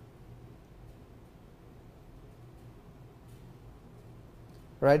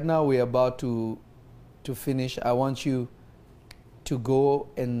 Right now we're about to finish. I want you to go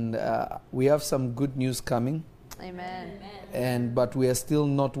and we have some good news coming. Amen. But we are still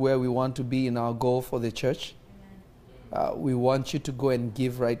not where we want to be in our goal for the church. We want you to go and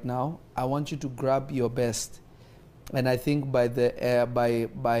give right now. I want you to grab your best, and I think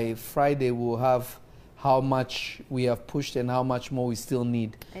by Friday we'll have how much we have pushed and how much more we still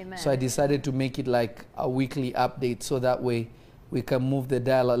need. Amen. So I decided to make it like a weekly update, so that way we can move the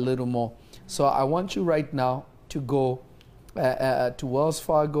dial a little more. So I want you right now to go to Wells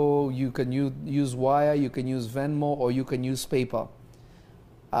Fargo. You can use Wire, you can use Venmo, or you can use PayPal.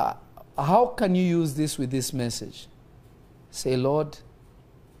 How can you use this with this message? Say, Lord,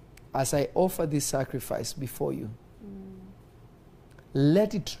 as I offer this sacrifice before you,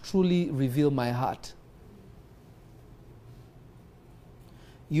 let it truly reveal my heart.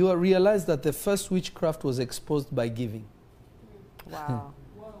 You will realize that the first witchcraft was exposed by giving. Wow.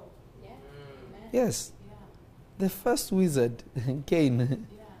 Yes. The first wizard, Cain,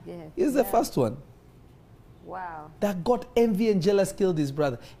 Yeah. is the first one Wow. that got envy and jealous, killed his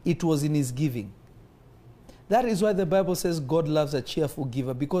brother. It was in his giving. That is why the Bible says God loves a cheerful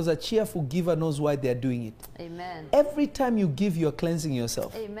giver, because a cheerful giver knows why they are doing it. Amen. Every time you give, you are cleansing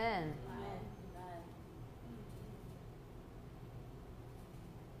yourself. Amen.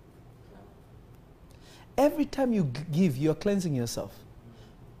 Every time you give, you are cleansing yourself.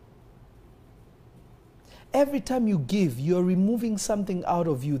 Every time you give, you are removing something out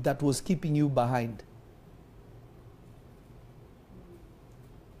of you that was keeping you behind.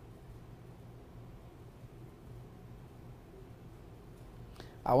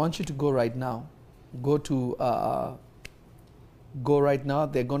 I want you to go right now. Go right now.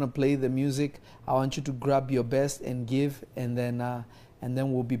 They're going to play the music. I want you to grab your best and give, and then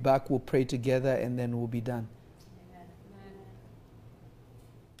we'll be back. We'll pray together, and then we'll be done.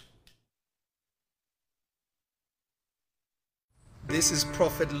 This is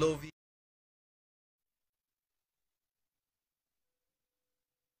Prophet Lovy.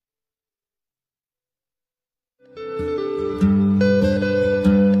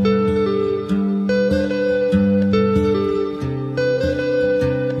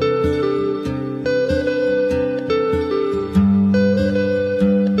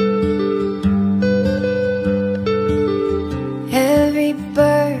 Every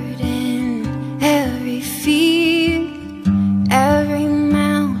burden, every fear, every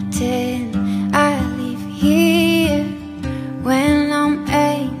mountain I leave here. When I'm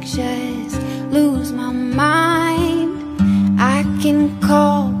anxious, lose my mind, I can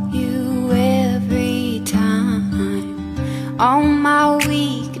call you every time. All my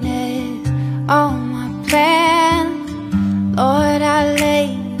weakness, all my plans, Lord, I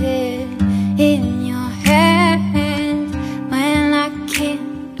lay it in your hands. When I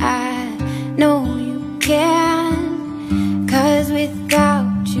can't, I know you can. 'Cause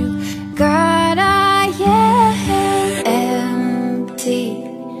without you, God, I am empty.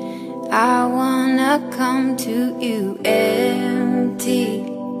 I wanna come to you empty.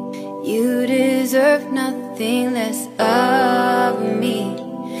 You deserve nothing less of me.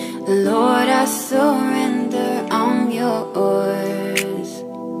 Lord, I surrender, I'm yours.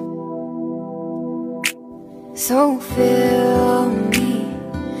 So fill me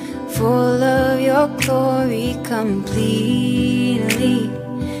full of your glory completely.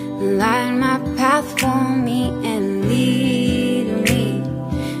 Light my path for me and lead me.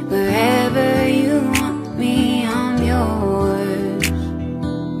 Wherever you want me, I'm yours.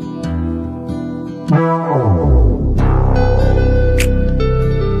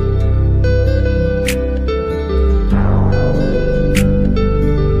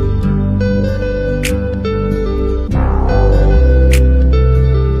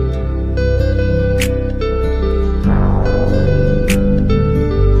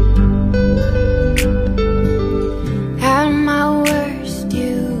 At my worst,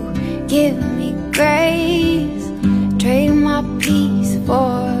 you give me grace. Trade my peace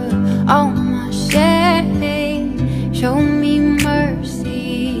for all my shame. Show me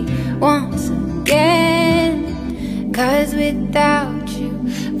mercy once again. 'Cause without you,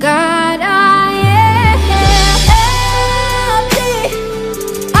 God, I am empty.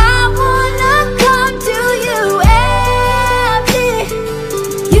 I wanna come to you empty.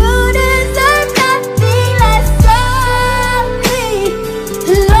 You deserve nothing less of me.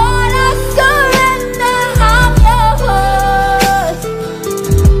 Lord, I surrender, I'm yours.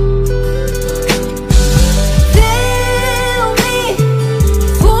 Fill me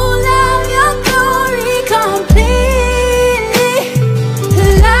full of your glory completely.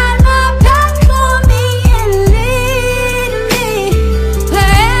 Light my path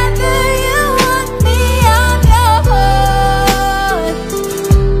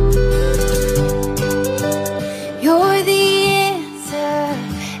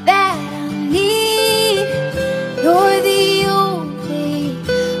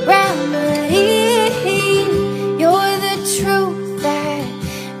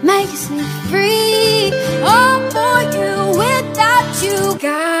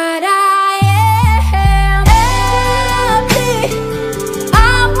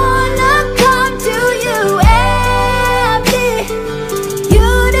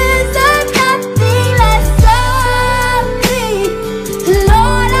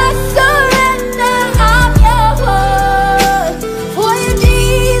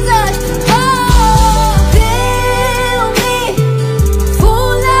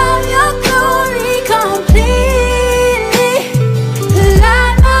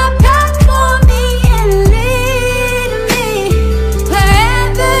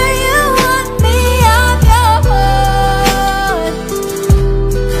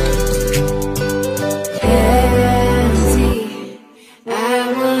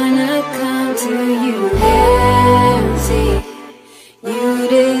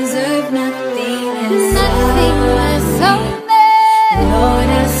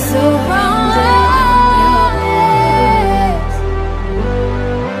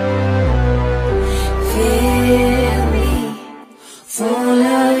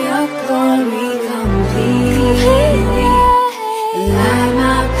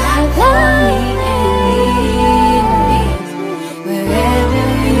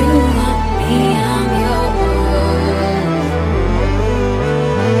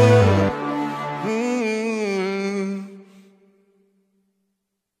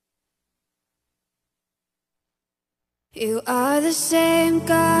the same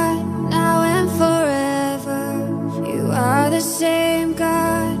God, now and forever. You are the same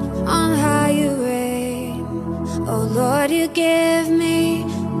God, on high you reign. Oh Lord, you give me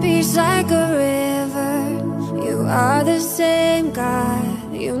peace like a river. You are the same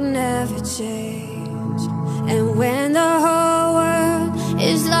God, you never change. And when the whole world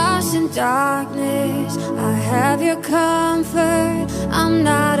is lost in darkness, I have your comfort, I'm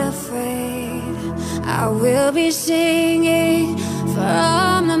not afraid. I will be singing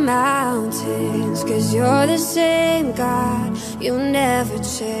from the mountains, 'cause you're the same God, you never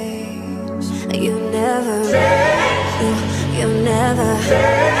change. You never, you never,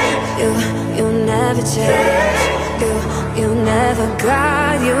 you never change. You never,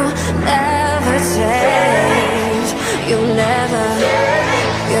 God, you never change. You never,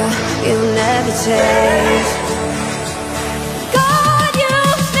 you never change. God, you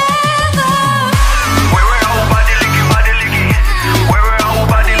never. Where we're all body licky, body licky. Where we're all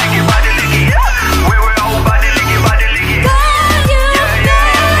body licky, body licky. Where we're all body licky, body licky. God, you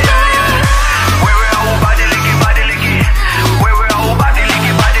never. Where we're all body licky, body licky. Where we're all body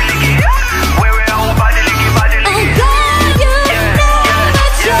licky, body licky. Where we're all body licky, body licky. Oh God, you never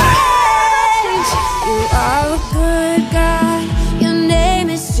change. You are a good God, your name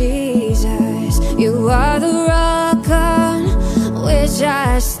is Jesus. You are the rock on which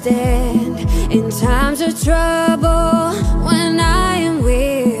I stand. In times of trouble, when I am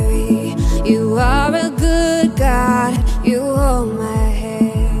weary, you are a good God, you hold my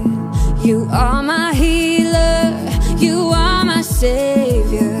hand. You are my healer, you are my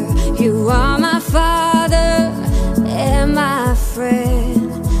savior. You are my Father and my friend.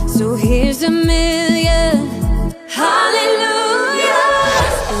 So here's a million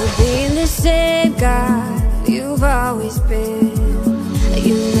hallelujahs for being the same God you've always been.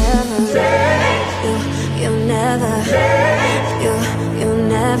 You never, you never, you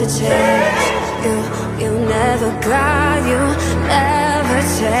never change. You never, God, you never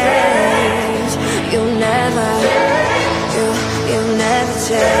change. You never, you never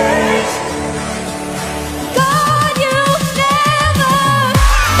change. God, you never.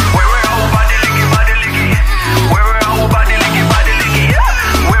 Where we're all body licky, body licky. Where we're all body licky, body licky.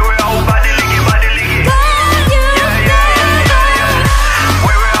 Where we're all body licky, body licky. God, you never.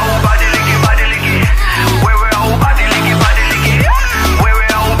 Where we're all body licky, body licky. Where we're all body licky, body licky. Where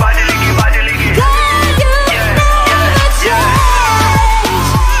we're all body licky, body licky. God, you never change.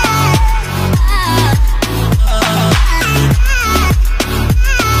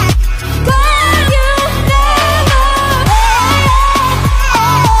 God, you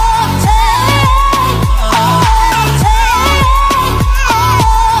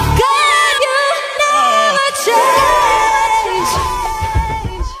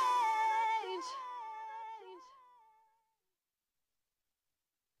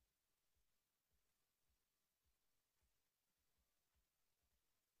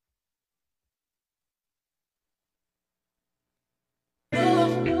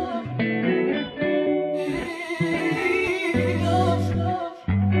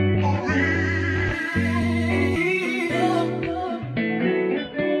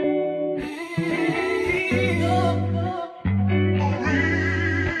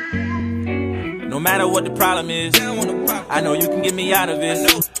No matter what the problem is, I know you can get me out of it.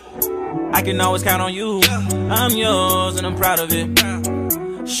 I can always count on you. I'm yours and I'm proud of it.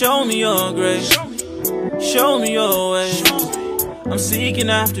 Show me your grace, show me your way. I'm seeking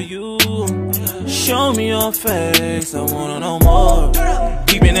after you. Show me your face, I wanna know more.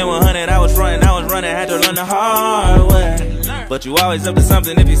 Keeping it 100, I was running, had to learn the hard way. But you always up to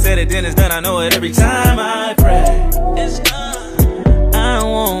something, if you said it then it's done. I know it every time I pray. It's done. I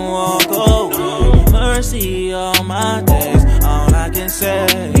won't walk away, mercy all my days, all I can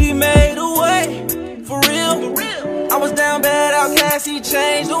say. He made a way, for real. I was down bad, outcast, he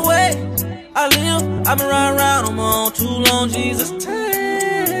changed the way I live. I've been riding around, I'm on too long. Jesus,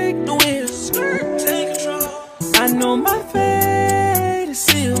 take the wheel, take control. I know my fate is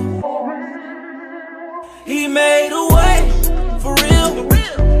sealed. He made a way, for real.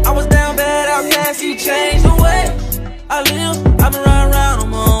 I was down bad, outcast, he changed the way I live. I've been riding around,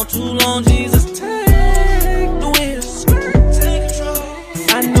 I'm on too long. Jesus, take the wheel, take control.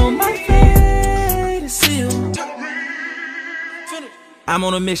 I know my fate is sealed. I'm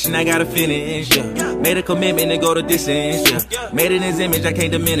on a mission, I gotta finish, yeah. Made a commitment to go the distance, yeah. Made in his image, I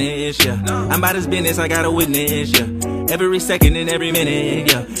can't diminish, yeah. I'm about his business, I gotta witness, yeah. Every second and every minute,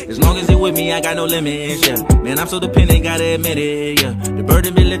 yeah. As long as he with me, I got no limits, yeah. Man, I'm so dependent, gotta admit it, yeah. The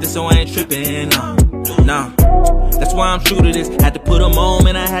burden been lifted, so I ain't tripping, no. Nah, that's why I'm true to this. Had to put them on,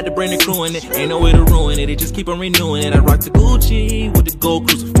 and I had to bring the crew in it. Ain't no way to ruin it, it just keep on renewing it. I rock the Gucci with the gold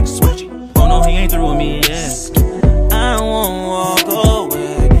crucifix. Switch. Oh no, he ain't through with me yet. I won't walk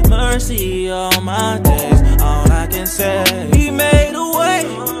away. Mercy all my days, all I can say. He made a way,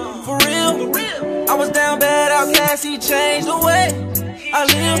 for real. I was down bad, outcast, he changed the way I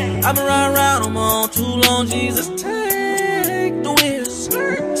live. I've been riding around him on too long. Jesus, take the wheel,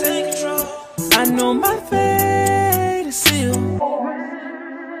 take control. I know my fate is sealed.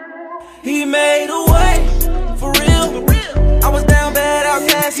 He made a way, for real. I was down bad,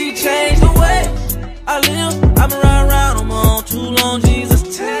 outcast, he changed the way I live. I've been riding around him on too long. Jesus,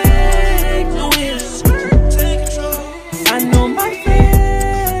 take the wheel, take control. I know my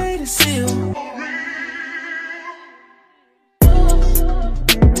fate is sealed.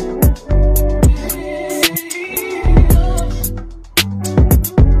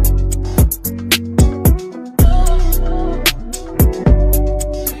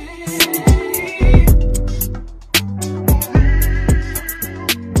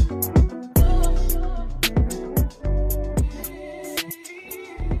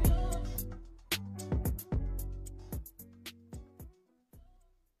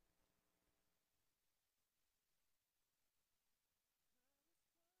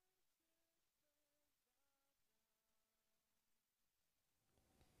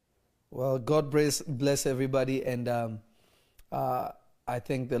 Well, God bless everybody, and I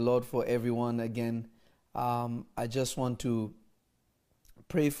thank the Lord for everyone again. I just want to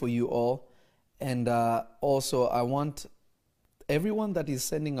pray for you all, and also I want everyone that is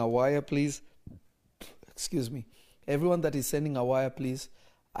sending a wire, please, excuse me, everyone that is sending a wire, please,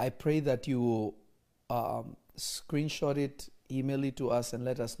 I pray that you will screenshot it, email it to us, and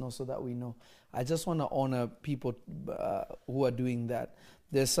let us know so that we know. I just want to honor people who are doing that.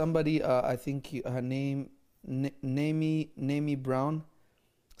 There's somebody, I think her name, Nami Brown,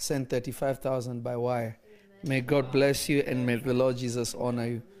 sent 35,000 by wire. Amen. May God bless you, and may the Lord Jesus honor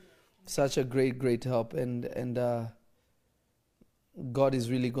you. Such a great help, and God is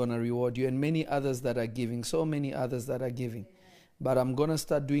really going to reward you, and many others that are giving, so many others that are giving. But I'm going to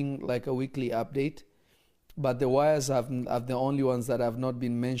start doing like a weekly update. But the wires are the only ones that I've not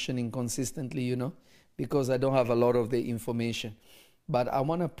been mentioning consistently, because I don't have a lot of the information. But I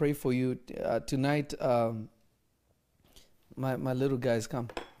want to pray for you tonight. My little guys, come.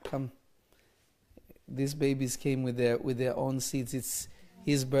 These babies came with their own seats. It's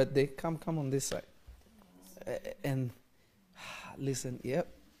his birthday. Come on this side. And listen, yep,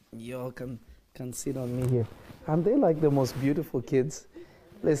 y'all can sit on me here. Aren't they like the most beautiful kids?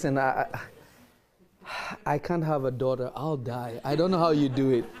 Listen, I can't have a daughter. I'll die. I don't know how you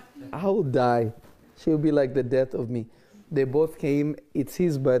do it. I'll die. She'll be like the death of me. They both came. It's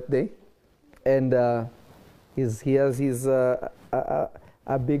his birthday, and he has his a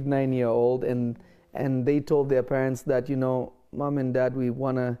big 9-year-old, and they told their parents that Mom and Dad, we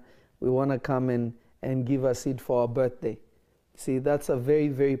wanna come and give a seed for our birthday. See, that's a very,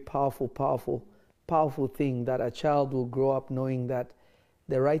 very powerful thing, that a child will grow up knowing that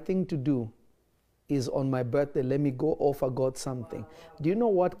the right thing to do is on my birthday, let me go offer God something. Do you know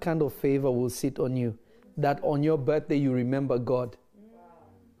what kind of favor will sit on you? That on your birthday you remember God.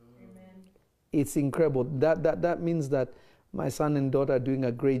 It's incredible. That means that my son and daughter are doing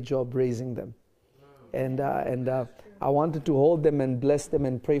a great job raising them. And I wanted to hold them and bless them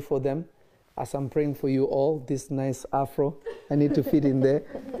and pray for them. As I'm praying for you all, this nice afro, I need to fit in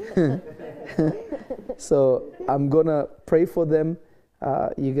there. So I'm going to pray for them.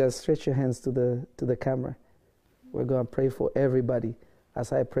 You guys stretch your hands to the camera. We're going to pray for everybody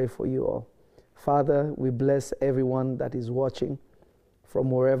as I pray for you all. Father, we bless everyone that is watching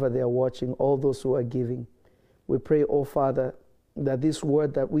from wherever they are watching, all those who are giving. We pray, oh Father, that this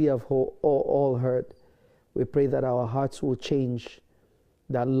word that we have all heard, we pray that our hearts will change,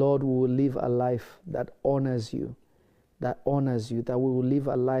 that Lord, we will live a life that honors you, that we will live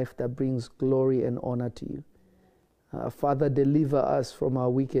a life that brings glory and honor to you. Father, deliver us from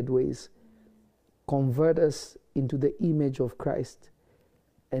our wicked ways. Convert us into the image of Christ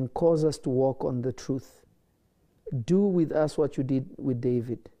and cause us to walk on the truth. Do with us what you did with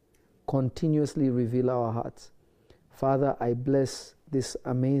David. Continuously reveal our hearts. Father, I bless these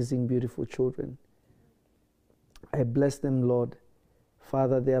amazing, beautiful children. I bless them, Lord.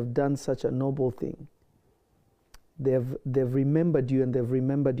 Father, they have done such a noble thing. They've remembered you, and they've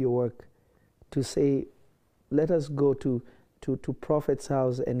remembered your work to say, let us go to Prophet's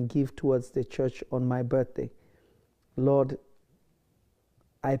house and give towards the church on my birthday. Lord,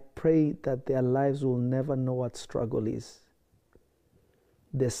 I pray that their lives will never know what struggle is.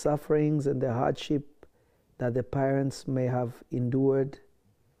 The sufferings and the hardship that the parents may have endured.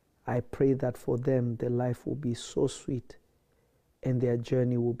 I pray that for them, their life will be so sweet and their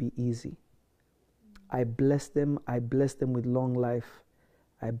journey will be easy. I bless them. I bless them with long life.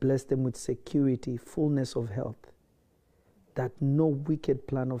 I bless them with security, fullness of health, that no wicked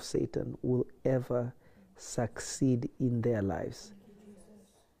plan of Satan will ever succeed in their lives.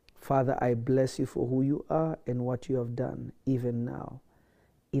 Father, I bless you for who you are and what you have done, even now,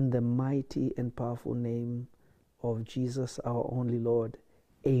 in the mighty and powerful name of Jesus, our only Lord.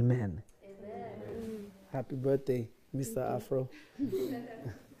 Amen. Amen. Happy birthday, Mr. Afro.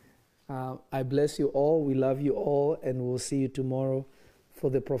 I bless you all. We love you all, and we'll see you tomorrow for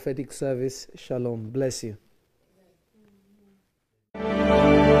the prophetic service. Shalom. Bless you.